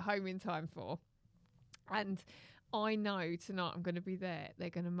not even get home in time for. And I know tonight I'm going to be there. They're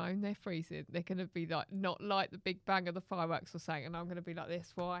going to moan their freezing. They're going to be like, not like the big bang of the fireworks or something. And I'm going to be like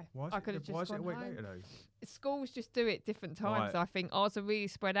this. Why? Why is it a week later though? Schools just do it different times. Right. I think ours are really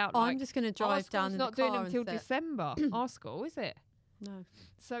spread out. I'm just going to drive down in the car. Not doing them until December. Our school, is it? No.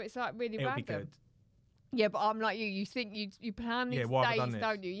 So it's like really It'll random. Be good. Yeah, but I'm like you. You think you plan these days,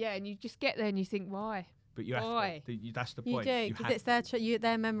 don't you? Yeah, and you just get there and you think, why? But you have to. That's the point. You do, because it's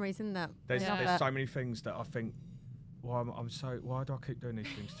their memories, isn't it? There's so many things that I think. Why do I keep doing these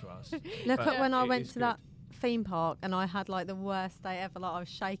things to us? Look at when I went to that theme park and I had like the worst day ever. Like I was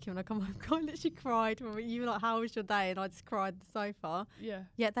shaking when I come home. I literally cried. You were like, "How was your day?" And I just cried on the sofa. Yeah.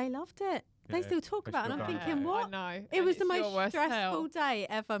 Yet they loved it. They still talk about it. And I'm thinking, what? I know. It was the most stressful day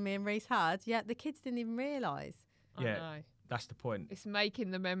ever me and Reese had. Yet the kids didn't even realise. Yeah. I know. That's the point. It's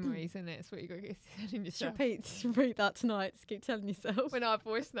making the memories, isn't it? It's what you got to get telling yourself. Repeat that tonight. Just keep telling yourself. When I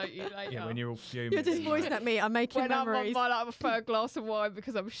voice note you later. Yeah, when you're all fuming. You're just voicing at me. I'm making memories. When I'm on my third glass of wine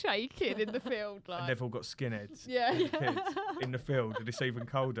because I'm shaking in the field. Like. And they've all got skinheads. Yeah. Kids in the field, and it's even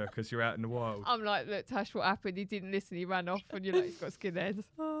colder because you're out in the wild. I'm like, look, Tash, what happened? He didn't listen. He ran off, and you're like, he's got skinheads.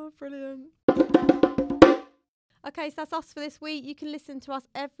 Oh, brilliant. Okay, so that's us for this week. You can listen to us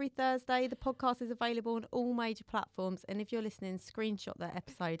every Thursday. The podcast is available on all major platforms. And if you're listening, screenshot that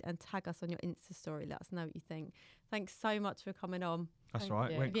episode and tag us on your Insta story. Let us know what you think. Thanks so much for coming on. That's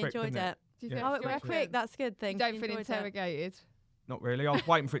right. Have you enjoyed it? It went quick. That's good. You don't feel interrogated. Not really. I was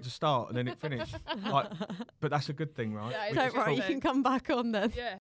waiting for it to start and then it finished. But that's a good thing, right? Don't worry. You can come back on then. Yeah.